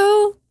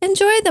also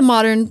enjoy the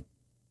modern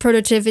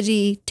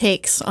productivity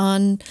takes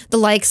on the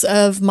likes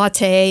of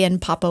Mate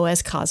and Pop!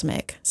 OS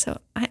Cosmic. So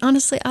I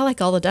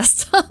like all the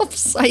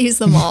desktops. I use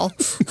them all.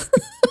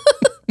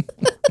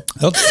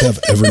 I'll just have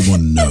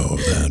everyone know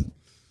that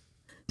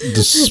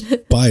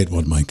despite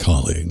what my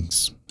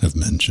colleagues have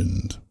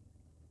mentioned,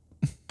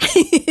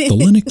 the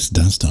Linux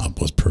desktop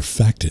was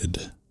perfected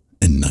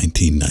in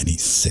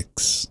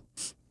 1996.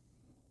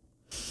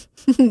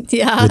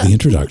 Yeah. With the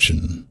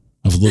introduction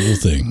of a little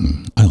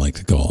thing I like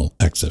to call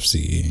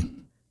XFCE.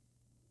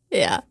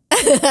 Yeah.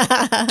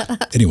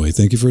 Anyway,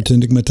 thank you for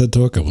attending my TED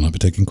Talk. I will not be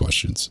taking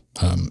questions.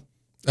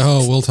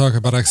 We'll talk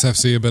about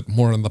XFCE a bit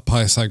more in the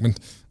Pi segment.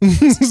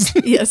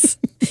 Yes.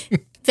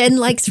 Ben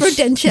likes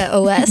Rodentia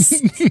OS.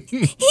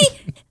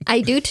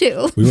 I do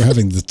too. We were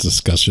having this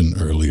discussion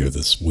earlier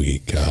this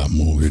week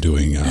when we were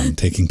doing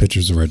taking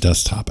pictures of our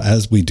desktop,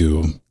 as we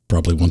do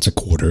probably once a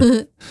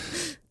quarter.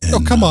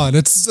 And, come on.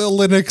 It's a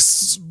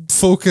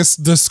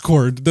Linux-focused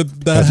Discord. That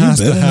have has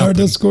you been to in our happen.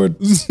 Discord?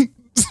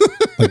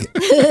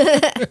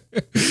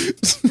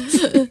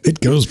 It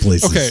goes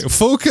places. Okay,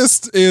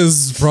 focused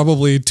is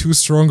probably too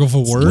strong of a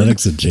word.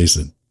 Linux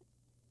adjacent.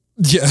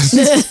 Yes.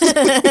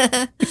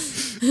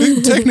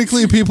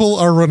 Technically, people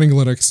are running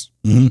Linux.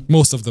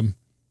 Most of them.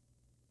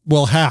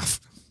 Well, half.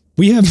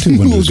 We have 2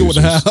 Windows We'll go with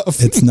users.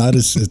 half. It's not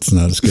a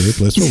scary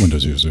place for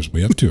Windows users.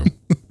 We have 2.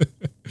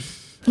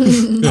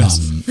 Yes.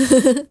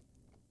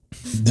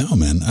 No,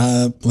 man.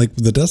 Like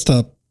the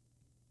desktop,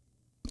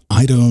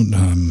 I don't.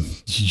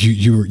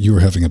 You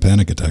were having a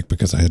panic attack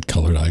because I had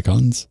colored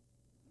icons.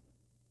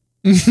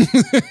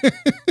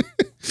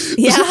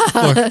 Yeah.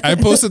 Look, I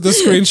posted the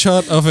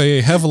screenshot of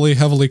a heavily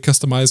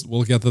customized,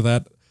 we'll get to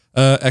that,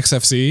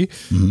 XFCE.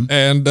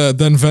 And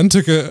then Ven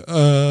took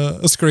a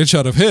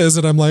screenshot of his,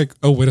 and I'm like,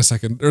 oh, wait a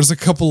second. There's a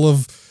couple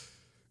of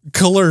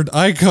colored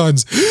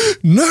icons.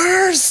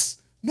 Nurse!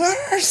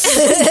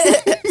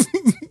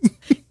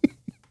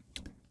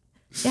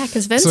 Yeah,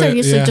 because Vens are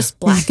usually just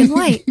black and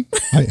white.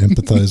 I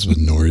empathize with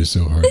Nori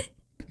so hard.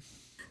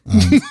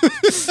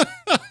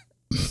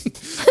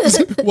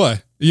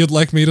 What? You'd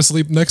like me to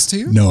sleep next to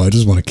you? No, I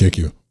just want to kick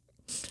you.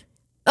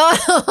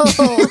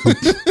 Oh.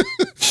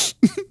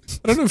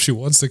 I don't know if she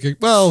wants to kick.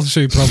 Well,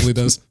 she probably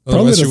does. Probably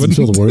Otherwise, she doesn't wouldn't.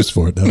 feel the worst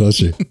for it, now does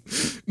she?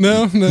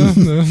 No.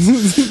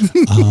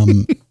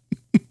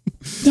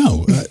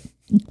 No,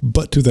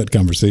 but to that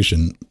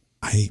conversation,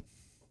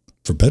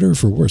 for better or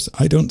for worse,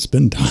 I don't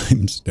spend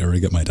time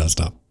staring at my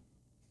desktop.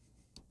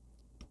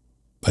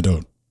 I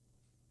don't.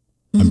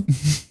 I'm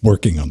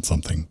working on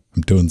something.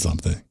 I'm doing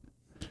something.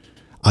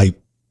 I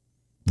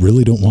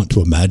really don't want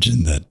to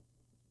imagine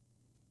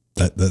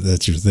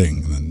that's your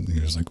thing. And then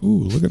you're just like,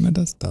 ooh, look at my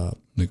desktop.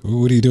 Like,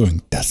 ooh, what are you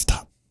doing?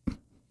 Desktop.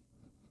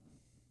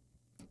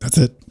 That's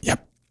it.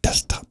 Yep.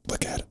 Desktop.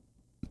 Look at it.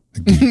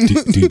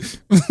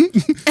 Like,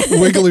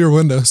 Wiggle your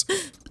windows.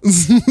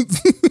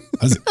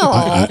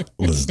 I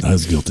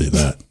was guilty of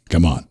that.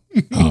 Come on.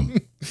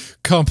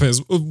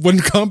 When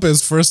Comp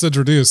is first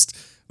introduced,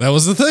 that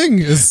was the thing.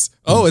 It's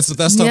a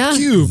desktop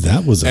cube.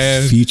 That was a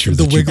And feature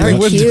the that you wiggly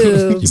brought,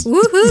 windows.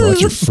 you brought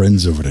your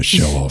friends over to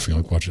show off. You're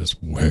like, watch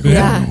this. Wiggle,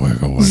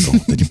 wiggle.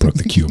 Then you broke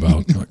the cube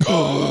out. You're like,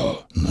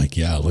 oh. I'm like,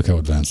 yeah, look how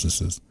advanced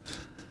this is.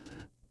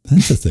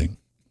 That's the thing.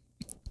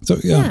 So,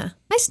 yeah.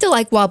 I still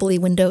like wobbly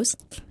windows.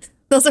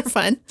 Those are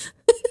fun.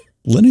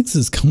 Linux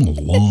has come a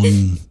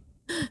long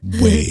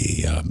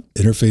way,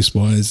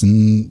 interface-wise,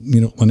 and,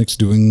 Linux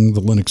doing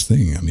the Linux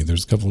thing. I mean,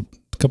 there's a couple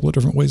of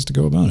different ways to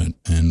go about it.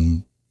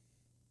 And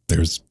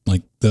there's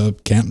like the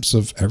camps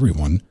of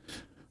everyone. As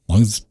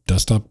long as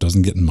desktop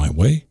doesn't get in my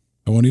way,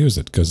 I want to use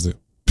it because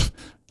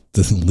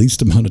the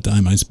least amount of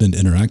time I spend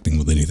interacting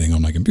with anything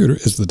on my computer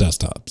is the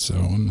desktop. So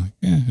I'm like,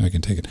 yeah, I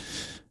can take it.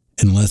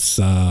 Unless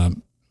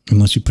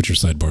you put your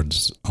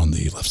sideboards on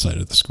the left side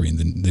of the screen,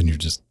 then you're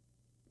just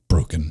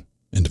broken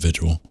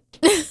individual.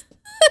 If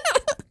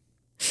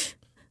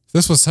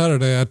this was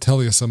Saturday, I'd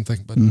tell you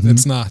something, but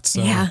it's not.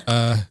 So, yeah.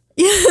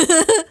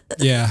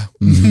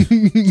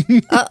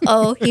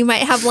 Uh-oh, he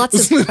might have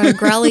lots of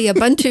growly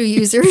Ubuntu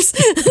users.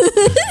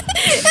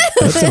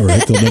 That's all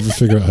right. They'll never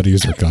figure out how to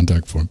use their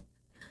contact form.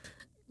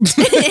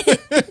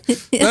 It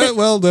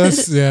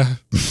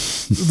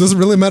doesn't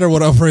really matter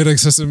what operating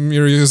system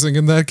you're using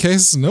in that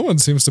case. No one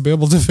seems to be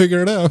able to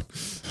figure it out.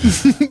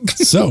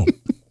 So,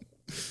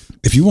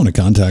 if you want to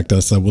contact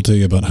us, I will tell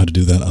you about how to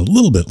do that a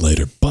little bit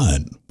later,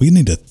 but we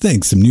need to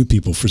thank some new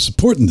people for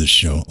supporting this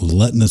show,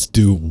 letting us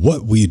do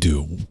what we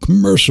do,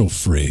 commercial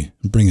free,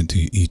 and bring it to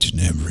you each and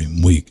every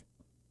week.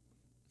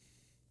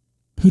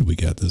 Who do we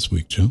got this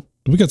week, Joe?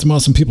 We got some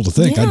awesome people to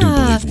thank. I do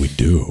believe we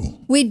do.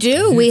 We do.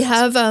 Yes. We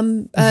have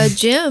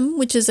Jim,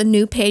 which is a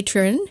new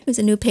patron,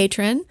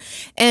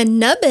 and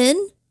Nubbn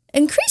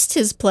increased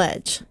his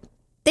pledge.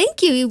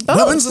 Thank you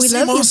both. We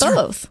love you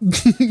both.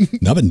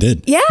 Nubbn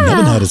did. Yeah.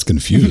 Nubbn had us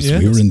confused.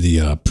 Yes. We were in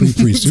the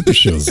pre super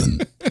shows.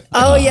 And,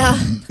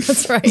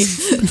 that's right.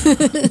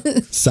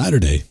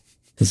 Saturday,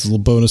 this little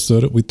bonus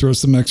soda. We throw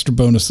some extra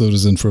bonus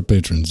sodas in for our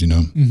patrons,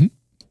 Mm-hmm.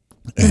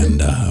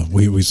 And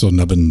we saw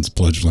Nubbin's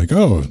pledge, like,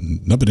 oh,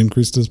 Nubbn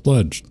increased his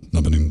pledge.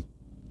 Nubbn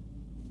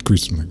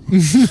increased.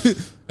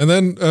 And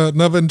then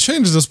Nubbn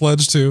changed his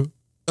pledge to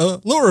a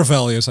lower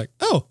value. It's like,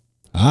 oh.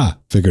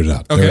 Figured it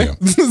out. Okay. There we go.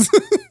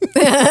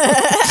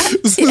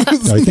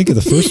 I think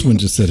the first one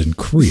just said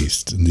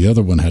increased, and the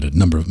other one had a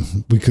number.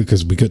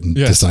 Because we couldn't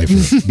decipher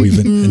it.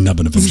 And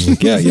Nubbn eventually,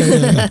 yeah.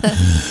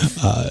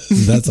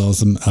 That's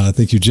awesome.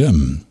 Thank you,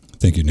 Jim.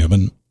 Thank you,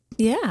 Nubbn.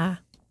 Yeah.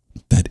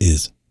 That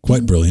is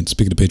quite brilliant.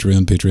 Speaking of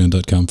Patreon,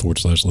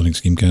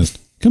 patreon.com/Linux Gamecast.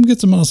 Come get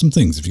some awesome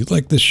things. If you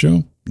like this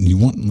show, You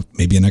want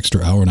maybe an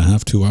extra hour and a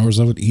half, 2 hours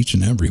of it each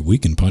and every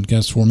week in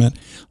podcast format.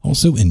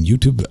 Also in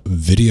YouTube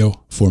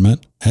video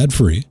format,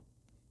 ad-free.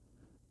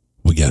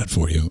 We got it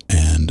for you.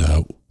 And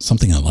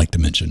something I'd like to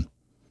mention.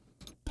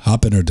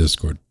 Hop in our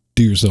Discord.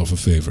 Do yourself a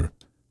favor.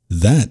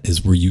 That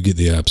is where you get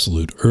the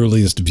absolute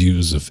earliest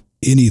views of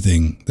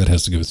anything that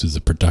has to go through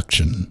the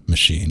production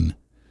machine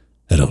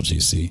at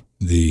LGC.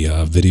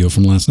 The video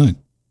from last night.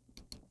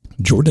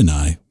 Jordan and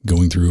I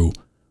going through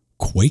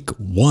Quake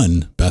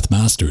 1 Beth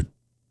Mastered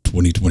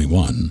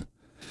 2021.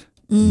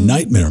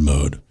 Nightmare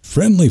mode.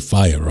 Friendly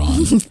fire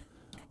on.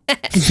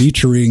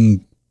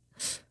 Featuring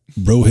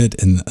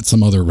Rohit and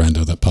some other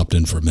rando that popped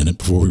in for a minute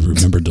before we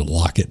remembered to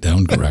lock it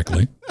down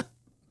correctly.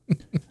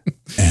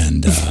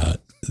 And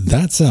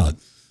that's out.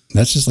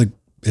 That's just like,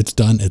 it's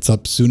done. It's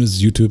up as soon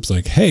as YouTube's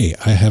like, hey,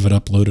 I have it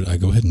uploaded. I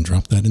go ahead and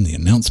drop that in the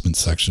announcement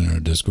section in our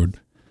Discord.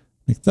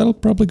 Like, that'll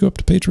probably go up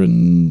to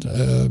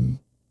Patreon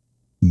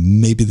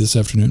maybe this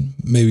afternoon,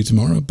 maybe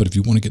tomorrow. But if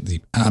you want to get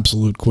the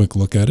absolute quick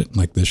look at it,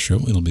 like this show,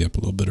 it'll be up a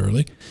little bit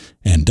early.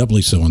 And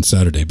doubly so on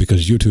Saturday,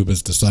 because YouTube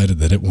has decided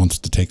that it wants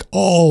to take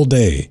all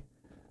day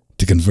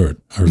to convert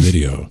our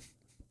video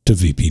to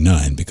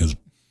VP9, because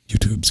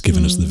YouTube's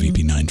given us the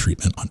VP9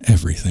 treatment on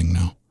everything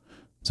now.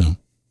 So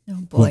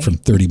went from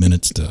 30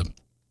 minutes to a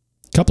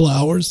couple of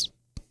hours.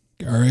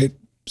 All right.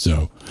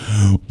 So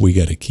we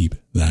got to keep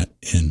that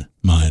in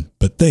mind.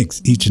 But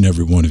thanks each and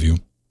every one of you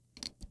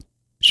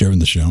sharing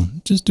the show.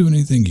 Just do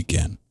anything you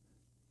can.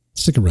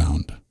 Stick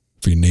around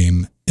for your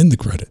name in the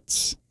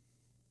credits.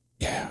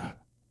 Yeah.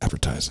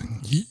 Advertising.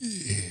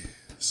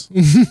 Yes.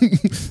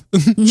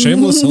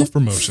 Shameless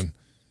self-promotion.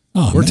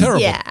 Oh, we're man.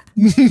 terrible. Yeah.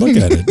 Look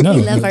at it. No,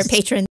 We love our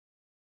patrons.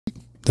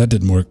 that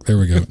didn't work. There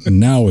we go.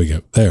 Now we go.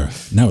 There.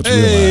 Now it's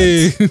real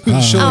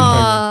ads.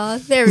 Aw,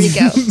 there we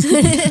go.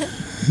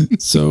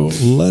 So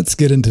let's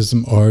get into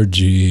some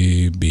RGBP.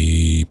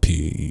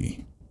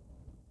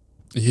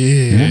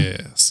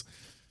 Yes.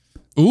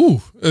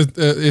 Ooh,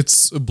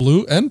 it's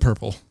blue and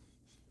purple.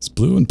 It's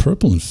blue and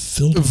purple and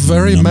filled with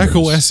Very numbers.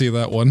 macOS-y,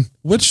 that one,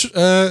 which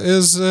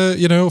is,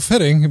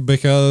 fitting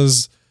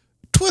because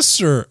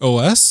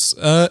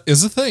TwisterOS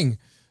is a thing.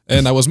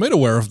 And I was made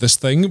aware of this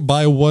thing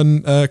by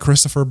one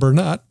Christopher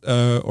Burnett,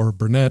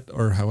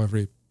 or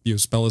however you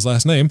spell his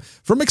last name,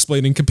 from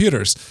Explaining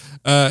Computers.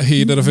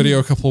 He did a video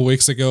a couple of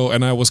weeks ago,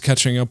 and I was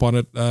catching up on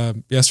it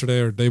yesterday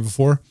or the day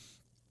before.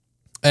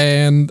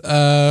 And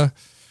so,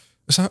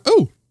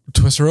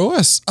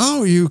 TwisterOS.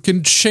 Oh, you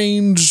can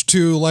change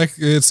to like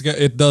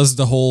it does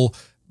the whole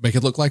make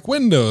it look like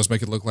Windows,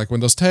 make it look like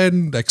Windows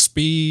 10,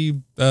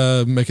 XP,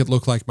 make it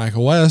look like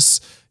macOS.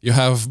 You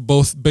have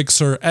both Big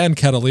Sur and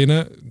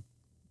Catalina.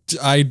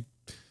 I'd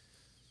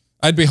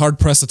be hard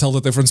pressed to tell the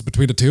difference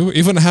between the two,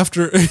 even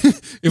after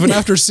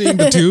seeing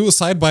the two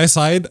side by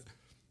side.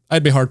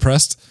 I'd be hard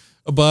pressed,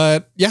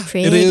 but yeah,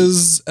 it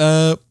is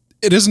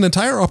an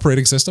entire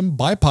operating system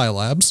by Pi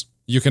Labs.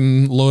 You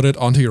can load it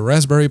onto your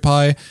Raspberry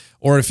Pi,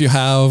 or if you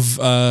have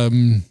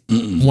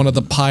one of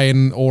the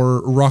Pine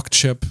or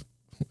Rockchip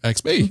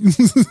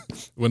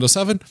XP, Windows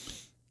 7.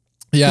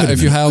 Yeah,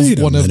 if you have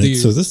one of the.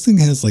 So this thing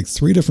has like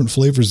 3 different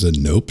flavors of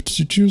Nope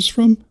to choose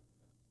from.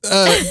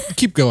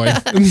 Keep going.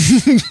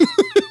 XP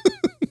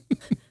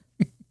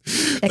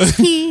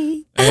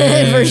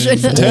version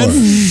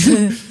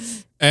 10.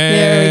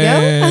 There we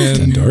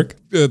go. 10 dark.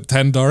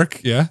 10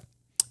 dark, yeah.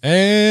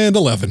 And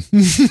 11.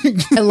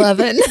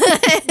 11.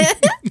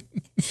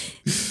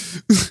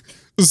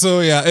 So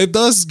yeah, it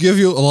does give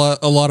you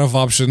a lot of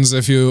options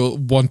if you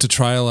want to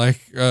try like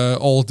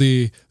all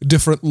the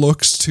different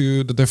looks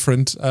to the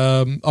different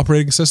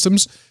operating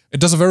systems. It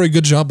does a very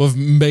good job of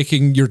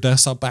making your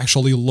desktop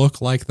actually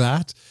look like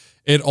that.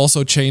 It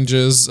also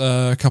changes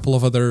a couple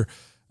of other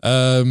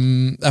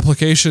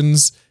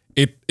applications.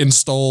 It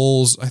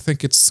installs, I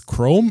think it's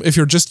Chrome, if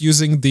you're just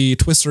using the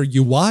Twister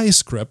UI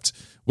script,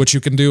 which you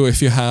can do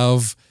if you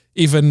have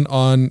even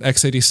on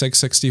x86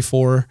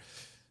 64.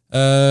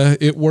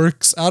 It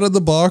works out of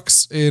the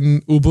box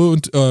in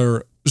Ubuntu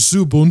or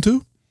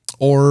Xubuntu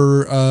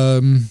or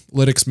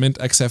Linux Mint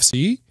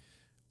XFCE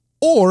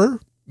or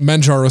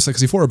Manjaro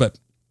 64-bit.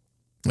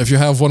 If you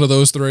have one of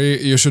those 3,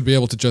 you should be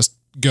able to just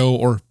go,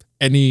 or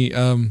any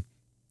Arch-based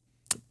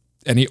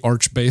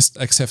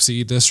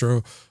XFCE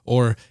distro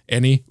or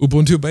any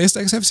Ubuntu-based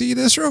XFCE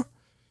distro.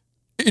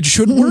 It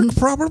should work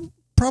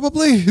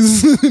probably.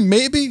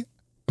 Maybe.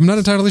 I'm not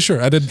entirely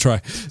sure. I didn't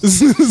try.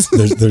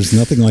 There's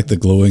nothing like the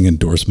glowing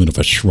endorsement of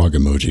a shrug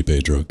emoji,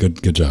 Pedro.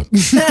 Good job.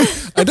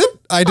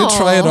 I did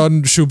try it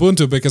on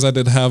Xubuntu because I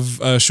did have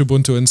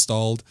Xubuntu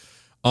installed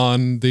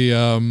on the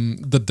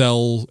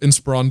Dell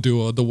Inspiron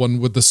Duo, the one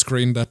with the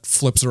screen that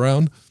flips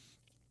around.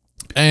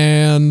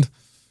 And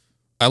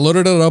I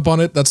loaded it up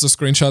on it. That's the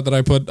screenshot that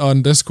I put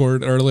on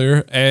Discord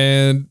earlier,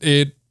 and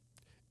it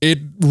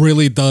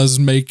really does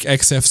make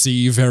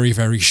XFCE very,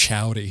 very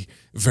shouty,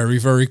 very,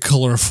 very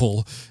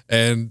colorful,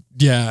 and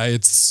yeah,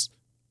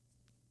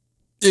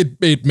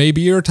 it may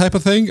be your type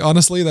of thing.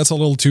 Honestly, that's a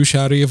little too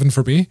shouty even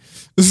for me.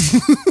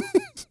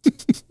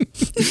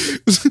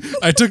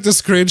 I took the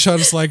screenshot.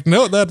 It's like,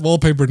 no, that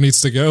wallpaper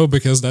needs to go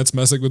because that's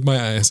messing with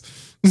my eyes.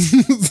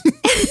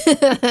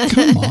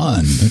 Come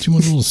on. Don't you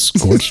want a little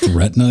scorched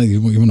retina?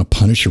 You want to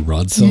punish your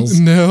rod cells?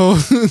 No.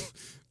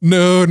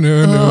 No.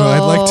 I'd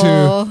like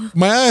to.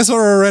 My eyes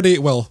are already,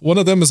 well, one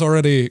of them is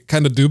already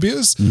kind of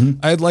dubious.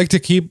 I'd like to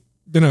keep,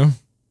 No.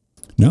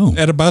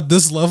 at about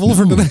this level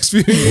for the next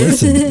few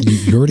years. Listen,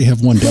 you already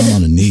have one down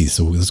on a knee,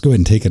 so let's go ahead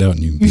and take it out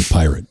and you can be a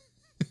pirate.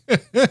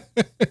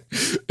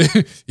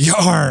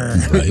 Yar.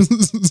 Right.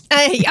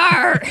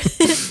 Yar.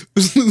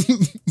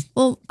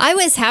 Well, I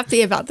was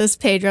happy about this,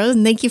 Pedro,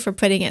 and thank you for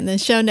putting it in the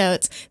show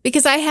notes,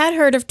 because I had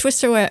heard of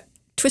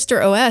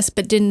TwisterOS,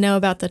 but didn't know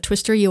about the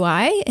Twister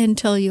UI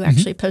until you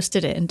actually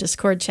posted it in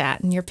Discord chat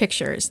and your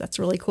pictures. That's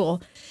really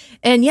cool.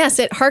 And yes,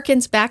 it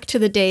harkens back to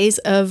the days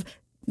of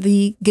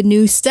the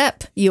GNU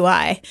Step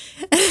UI,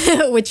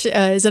 which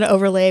is an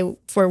overlay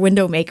for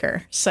Window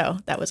Maker. So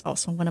that was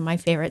also one of my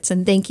favorites.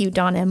 And thank you,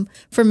 Don M,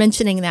 for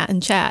mentioning that in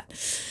chat.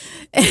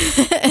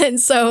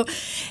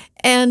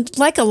 And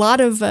like a lot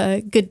of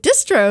good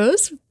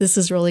distros, this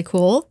is really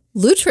cool.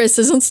 Lutris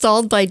is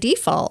installed by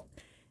default,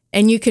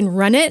 and you can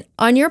run it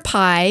on your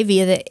Pi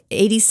via the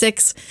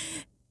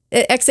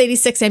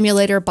x86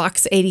 emulator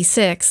Box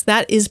 86.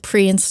 That is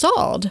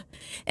pre-installed.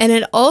 And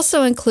it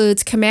also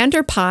includes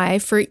Commander Pi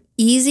for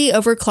easy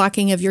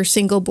overclocking of your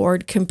single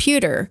board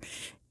computer.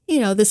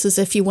 This is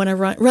if you want to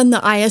run the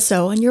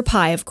ISO on your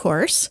Pi, of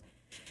course.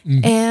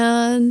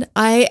 And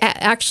I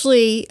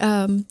actually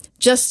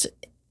just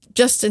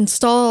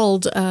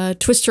installed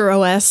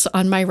TwisterOS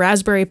on my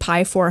Raspberry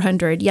Pi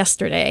 400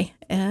 yesterday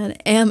and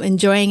am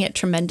enjoying it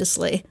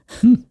tremendously.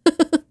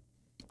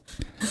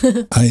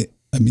 I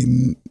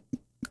mean,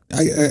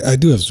 I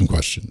do have some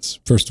questions.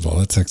 First of all,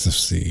 that's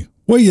XFCE.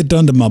 What you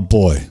done to my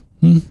boy?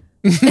 Can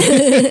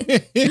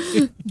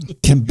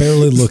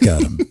barely look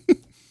at him.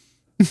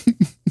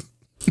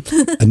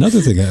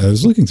 Another thing, I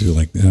was looking through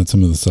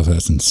some of the stuff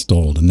that's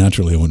installed, and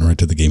naturally I went right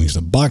to the gaming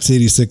stuff. Box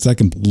 86, I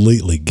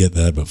completely get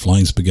that, but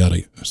Flying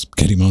Spaghetti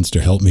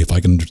Monster, help me if I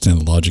can understand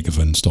the logic of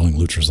installing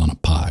Lutris on a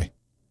Pi.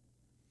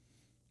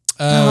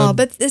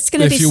 But it's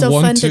going to be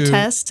so fun to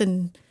test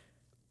and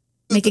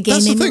make a game.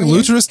 That's the thing.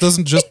 Lutris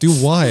doesn't just do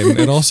wine.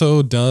 It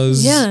also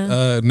does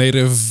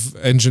native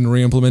engine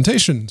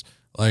re-implementations,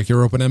 like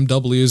your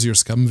OpenMWs, your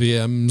SCUM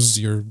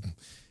VMs, your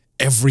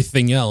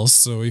everything else.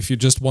 So if you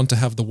just want to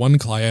have the one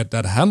client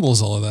that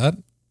handles all of that,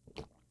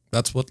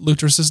 that's what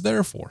Lutris is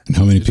there for. And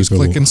how many people?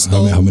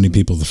 How many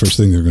people? The first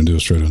thing they're going to do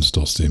is try to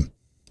install Steam.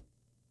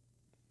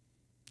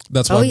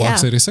 That's why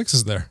Box 86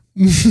 is there.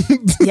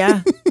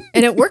 Yeah,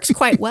 and it works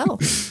quite well.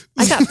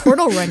 I got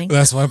Portal running.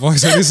 That's why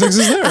Box 86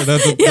 is there.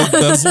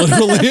 That's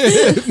literally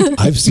it.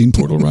 I've seen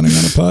Portal running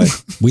on a Pi.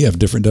 We have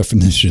different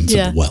definitions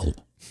of well.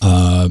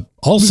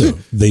 Also,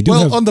 they do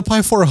have on the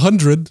Pi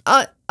 400.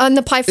 On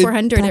the Pi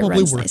 400, it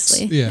runs works.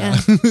 nicely. Yeah.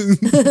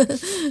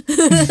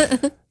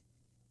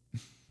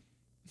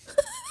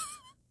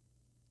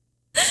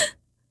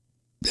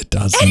 It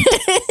doesn't.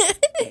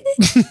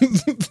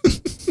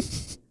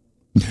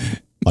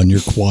 On your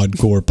quad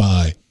core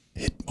Pi,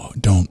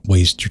 don't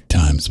waste your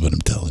time is what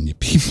I'm telling you,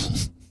 people.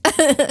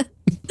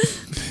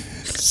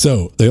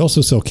 So they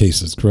also sell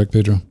cases, correct,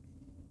 Pedro?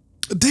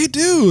 They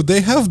do.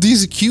 They have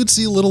these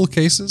cutesy little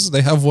cases.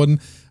 They have one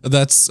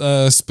that's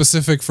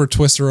specific for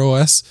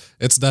TwisterOS.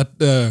 It's that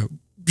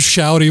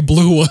shouty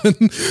blue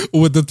one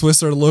with the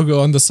Twister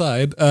logo on the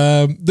side.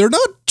 They're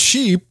not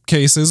cheap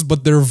cases,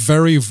 but they're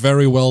very,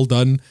 very well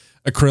done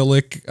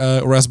acrylic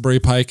Raspberry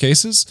Pi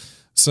cases.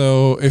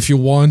 So if you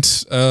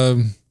want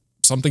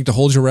something to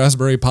hold your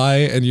Raspberry Pi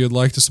and you'd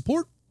like to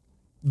support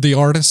the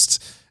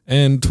artist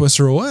and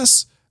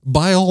TwisterOS,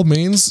 by all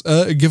means,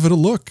 give it a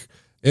look.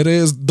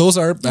 Those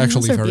are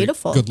actually very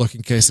good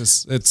looking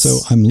cases. So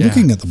I'm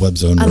looking at the web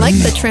zone. I like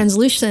the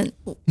translucent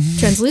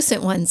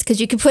ones because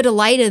you can put a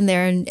light in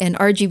there and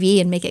RGB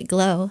and make it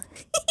glow.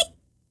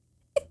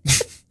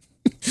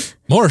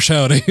 More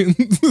shouting.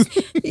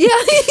 Yeah.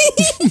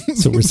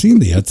 So we're seeing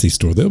the Etsy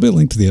store. There'll be a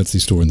link to the Etsy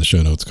store in the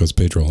show notes because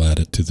Pedro will add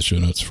it to the show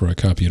notes before I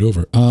copy it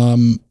over.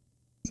 I'm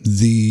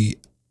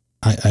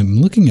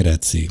looking at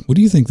Etsy. What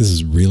do you think this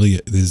is really?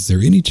 Is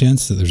there any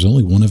chance that there's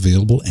only one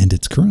available and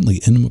it's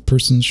currently in a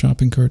person's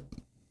shopping cart?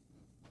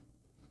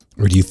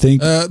 Or do you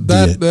think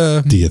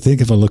do you think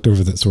if I looked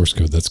over that source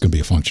code, that's going to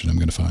be a function I'm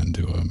going to find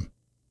to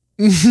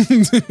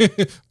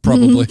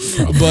Probably.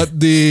 But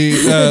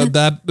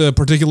that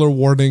particular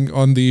warning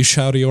on the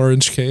Shouty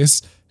orange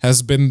case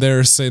has been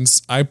there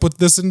since I put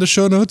this in the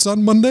show notes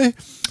on Monday.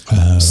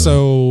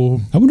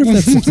 So I wonder if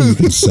that's something you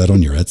can set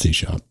on your Etsy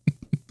shop.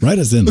 Write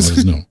us in, let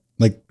us know.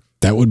 Like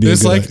that would be.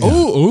 It's like,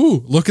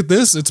 oh, look at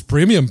this! It's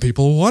premium.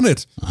 People want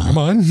it. Come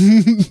on.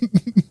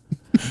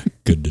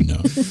 Good to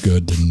know.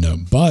 Good to know.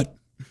 But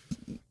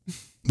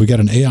we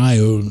got an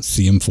AIO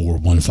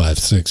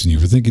CM4156, and you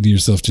were thinking to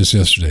yourself just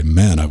yesterday,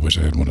 man, I wish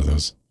I had one of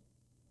those.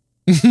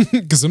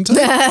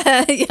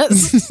 Gesundheit?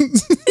 Yes.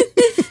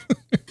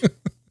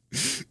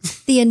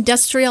 The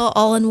industrial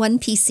all-in-one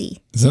PC.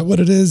 Is that what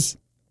it is?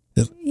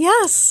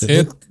 Yes.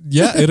 It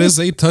is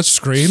a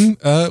touchscreen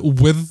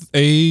with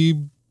a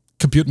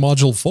compute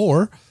module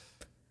 4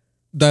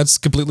 that's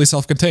completely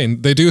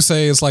self-contained. They do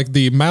say it's like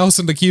the mouse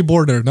and the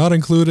keyboard are not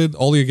included.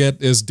 All you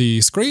get is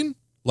the screen,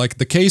 like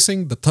the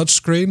casing, the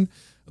touchscreen,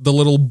 the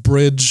little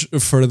bridge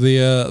for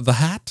the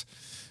hat,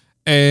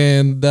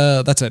 and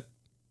that's it.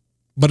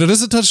 But it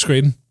is a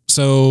touchscreen,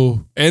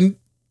 so, and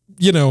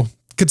you know,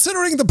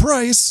 considering the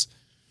price,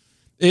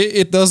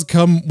 it does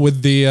come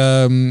with the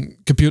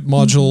compute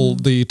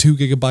module, the 2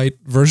 GB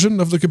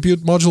version of the compute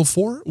module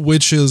 4,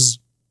 which is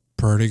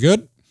pretty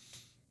good.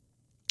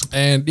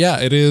 And yeah,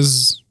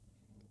 it's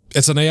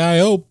an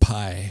AIO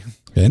Pi.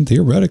 And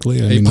theoretically,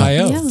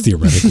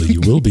 theoretically, you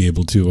will be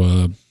able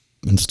to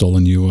install a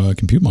new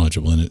compute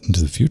module in it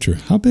into the future.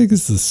 How big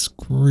is the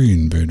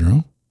screen,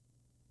 Pedro?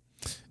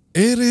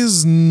 It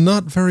is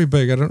not very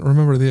big. I don't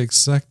remember the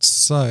exact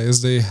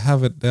size. They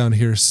have it down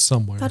here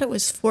somewhere. I thought it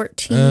was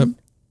 14.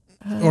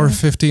 Or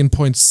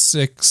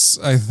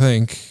 15.6, I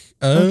think.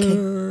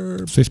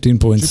 15.6,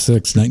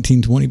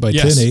 1920 by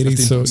 1080.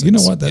 So you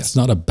know what? That's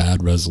not a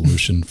bad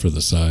resolution for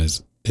the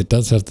size. It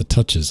does have the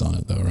touches on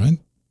it, though, right?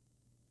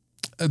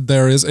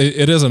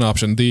 It is an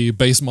option. The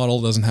base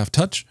model doesn't have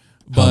touch,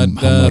 but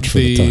how much for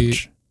the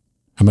touch?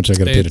 How much I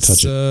got to pay to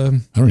touch it?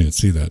 I don't even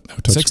see that. No,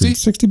 touch 60?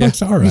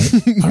 $60. Yeah. All right,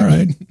 all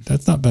right.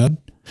 That's not bad.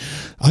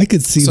 I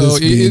could see this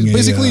being it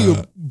basically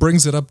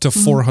brings it up to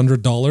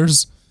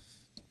 $400.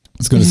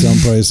 It's going to sound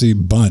pricey,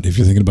 but if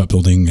you're thinking about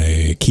building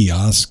a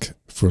kiosk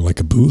for like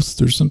a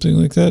booth or something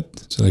like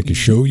that, so like a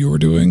show you were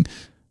doing,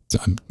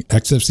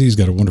 XFCE's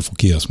got a wonderful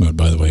kiosk mode,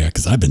 by the way,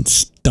 because I've been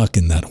stuck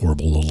in that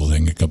horrible little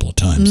thing a couple of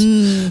times.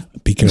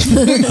 Be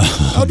careful.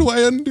 How do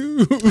I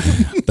undo?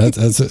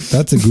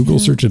 That's a Google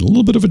search and a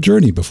little bit of a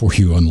journey before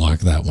you unlock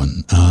that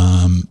one.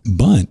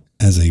 But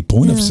as a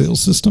point of sale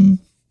system,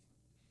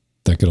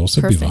 that could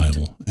also be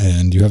viable.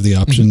 And you have the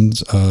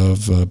options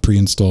of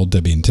pre-installed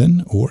Debian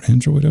 10 or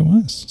Android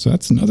OS. So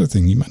that's another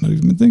thing you might not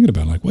even been thinking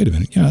about. Like, wait a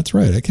minute. Yeah, that's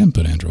right. I can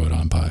put Android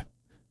on Pi.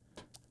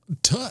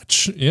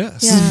 Touch,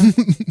 yes. Yeah.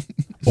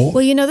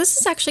 Well, you know,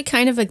 this is actually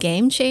kind of a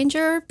game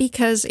changer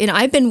because, you know,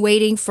 I've been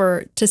waiting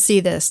to see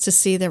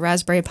the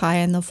Raspberry Pi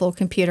and the full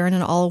computer in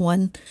an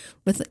all-in-one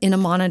in a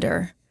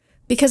monitor,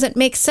 because it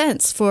makes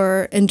sense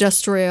for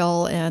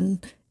industrial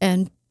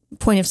and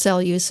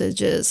point-of-sale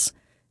usages.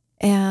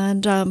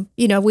 And,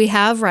 you know, we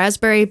have the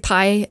Raspberry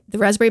Pi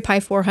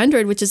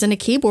 400, which is in a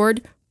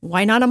keyboard.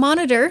 Why not a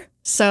monitor?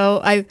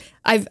 So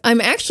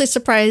I'm actually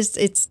surprised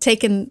it's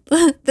taken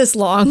this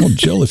long. Well,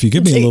 Jill, if you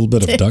give me a little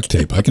bit of duct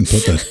tape, I can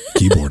put that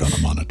keyboard on a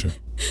monitor.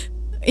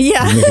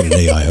 Yeah. We'll make it an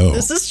AIO.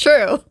 This is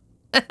true.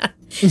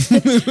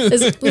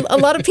 A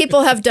lot of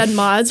people have done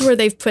mods where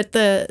they've put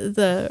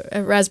the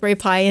Raspberry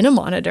Pi in a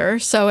monitor.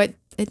 So it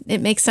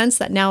makes sense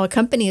that now a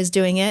company is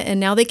doing it, and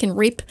now they can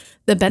reap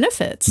the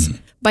benefits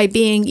by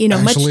being, you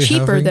know, much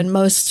cheaper than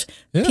most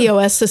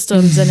POS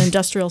systems and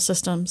industrial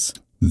systems.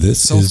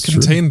 This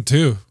self-contained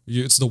too.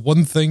 It's the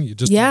one thing you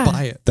just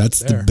buy it.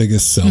 That's the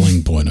biggest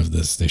selling point of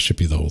this. They ship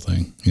you the whole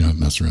thing. You don't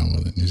mess around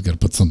with it. You just got to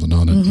put something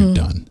on it. You're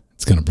done.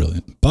 It's kind of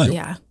brilliant.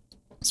 But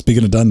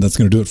speaking of done, that's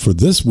going to do it for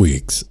this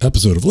week's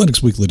episode of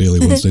Linux Weekly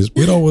Daily Wednesdays.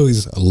 We'd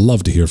always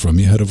love to hear from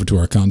you. Head over to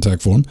our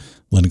contact form,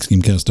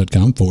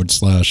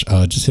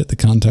 linuxgamecast.com/. Just hit the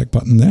contact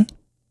button there.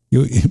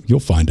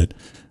 You'll find it.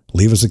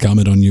 Leave us a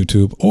comment on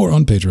YouTube or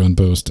on Patreon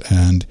post,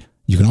 and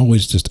you can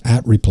always just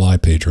 @reply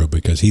Pedro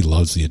because he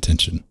loves the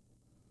attention.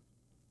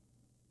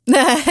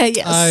 Yes.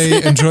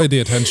 I enjoy the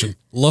attention.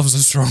 Love's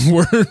a strong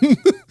word.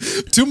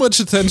 Too much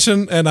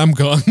attention and I'm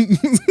gone.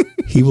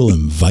 He will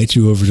invite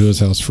you over to his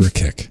house for a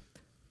kick.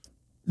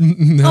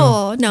 No.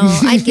 Oh, no.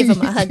 I'd give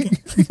him a hug. You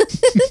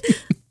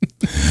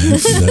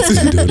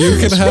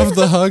can have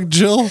the hug,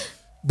 Jill,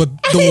 but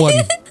the one.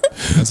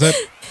 That's it.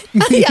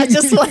 Yeah,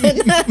 just one.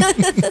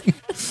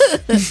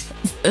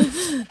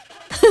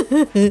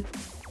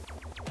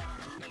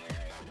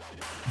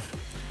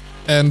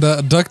 And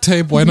duct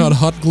tape, why not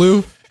hot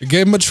glue?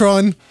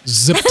 Gametron,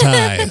 zip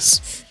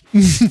ties.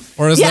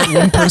 Or as that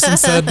one person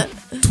said,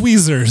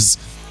 tweezers.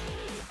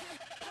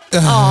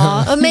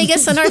 Aw,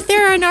 Omegas and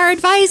Arthur and our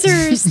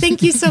advisors.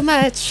 Thank you so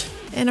much.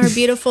 And our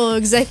beautiful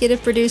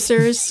executive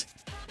producers.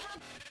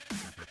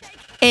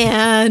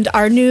 And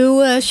our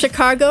new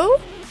Chicago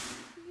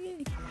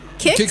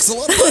Kicks a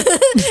lot of butt.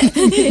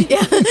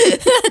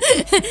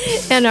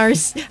 And our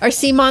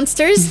sea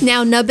monsters.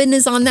 Now Nubbn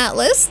is on that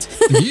list.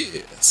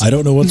 Yes. I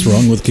don't know what's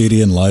wrong with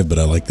KDN Live, but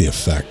I like the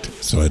effect,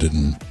 so I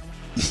didn't.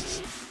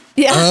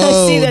 Yeah,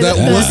 I see that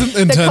wasn't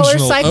intentional. The color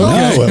cycle.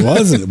 Okay. No, it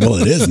wasn't. Well,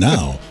 it is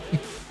now.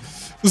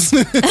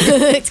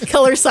 It's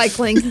color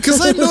cycling.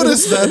 Because I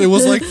noticed that it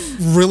was like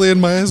really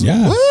in my eyes.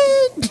 Yeah. What?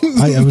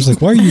 I was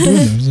like, why are you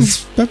doing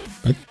that?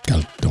 I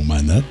don't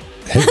mind that.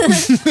 Hey.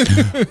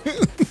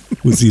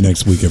 We'll see you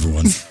next week,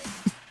 everyone.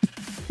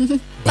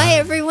 Bye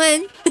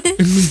everyone.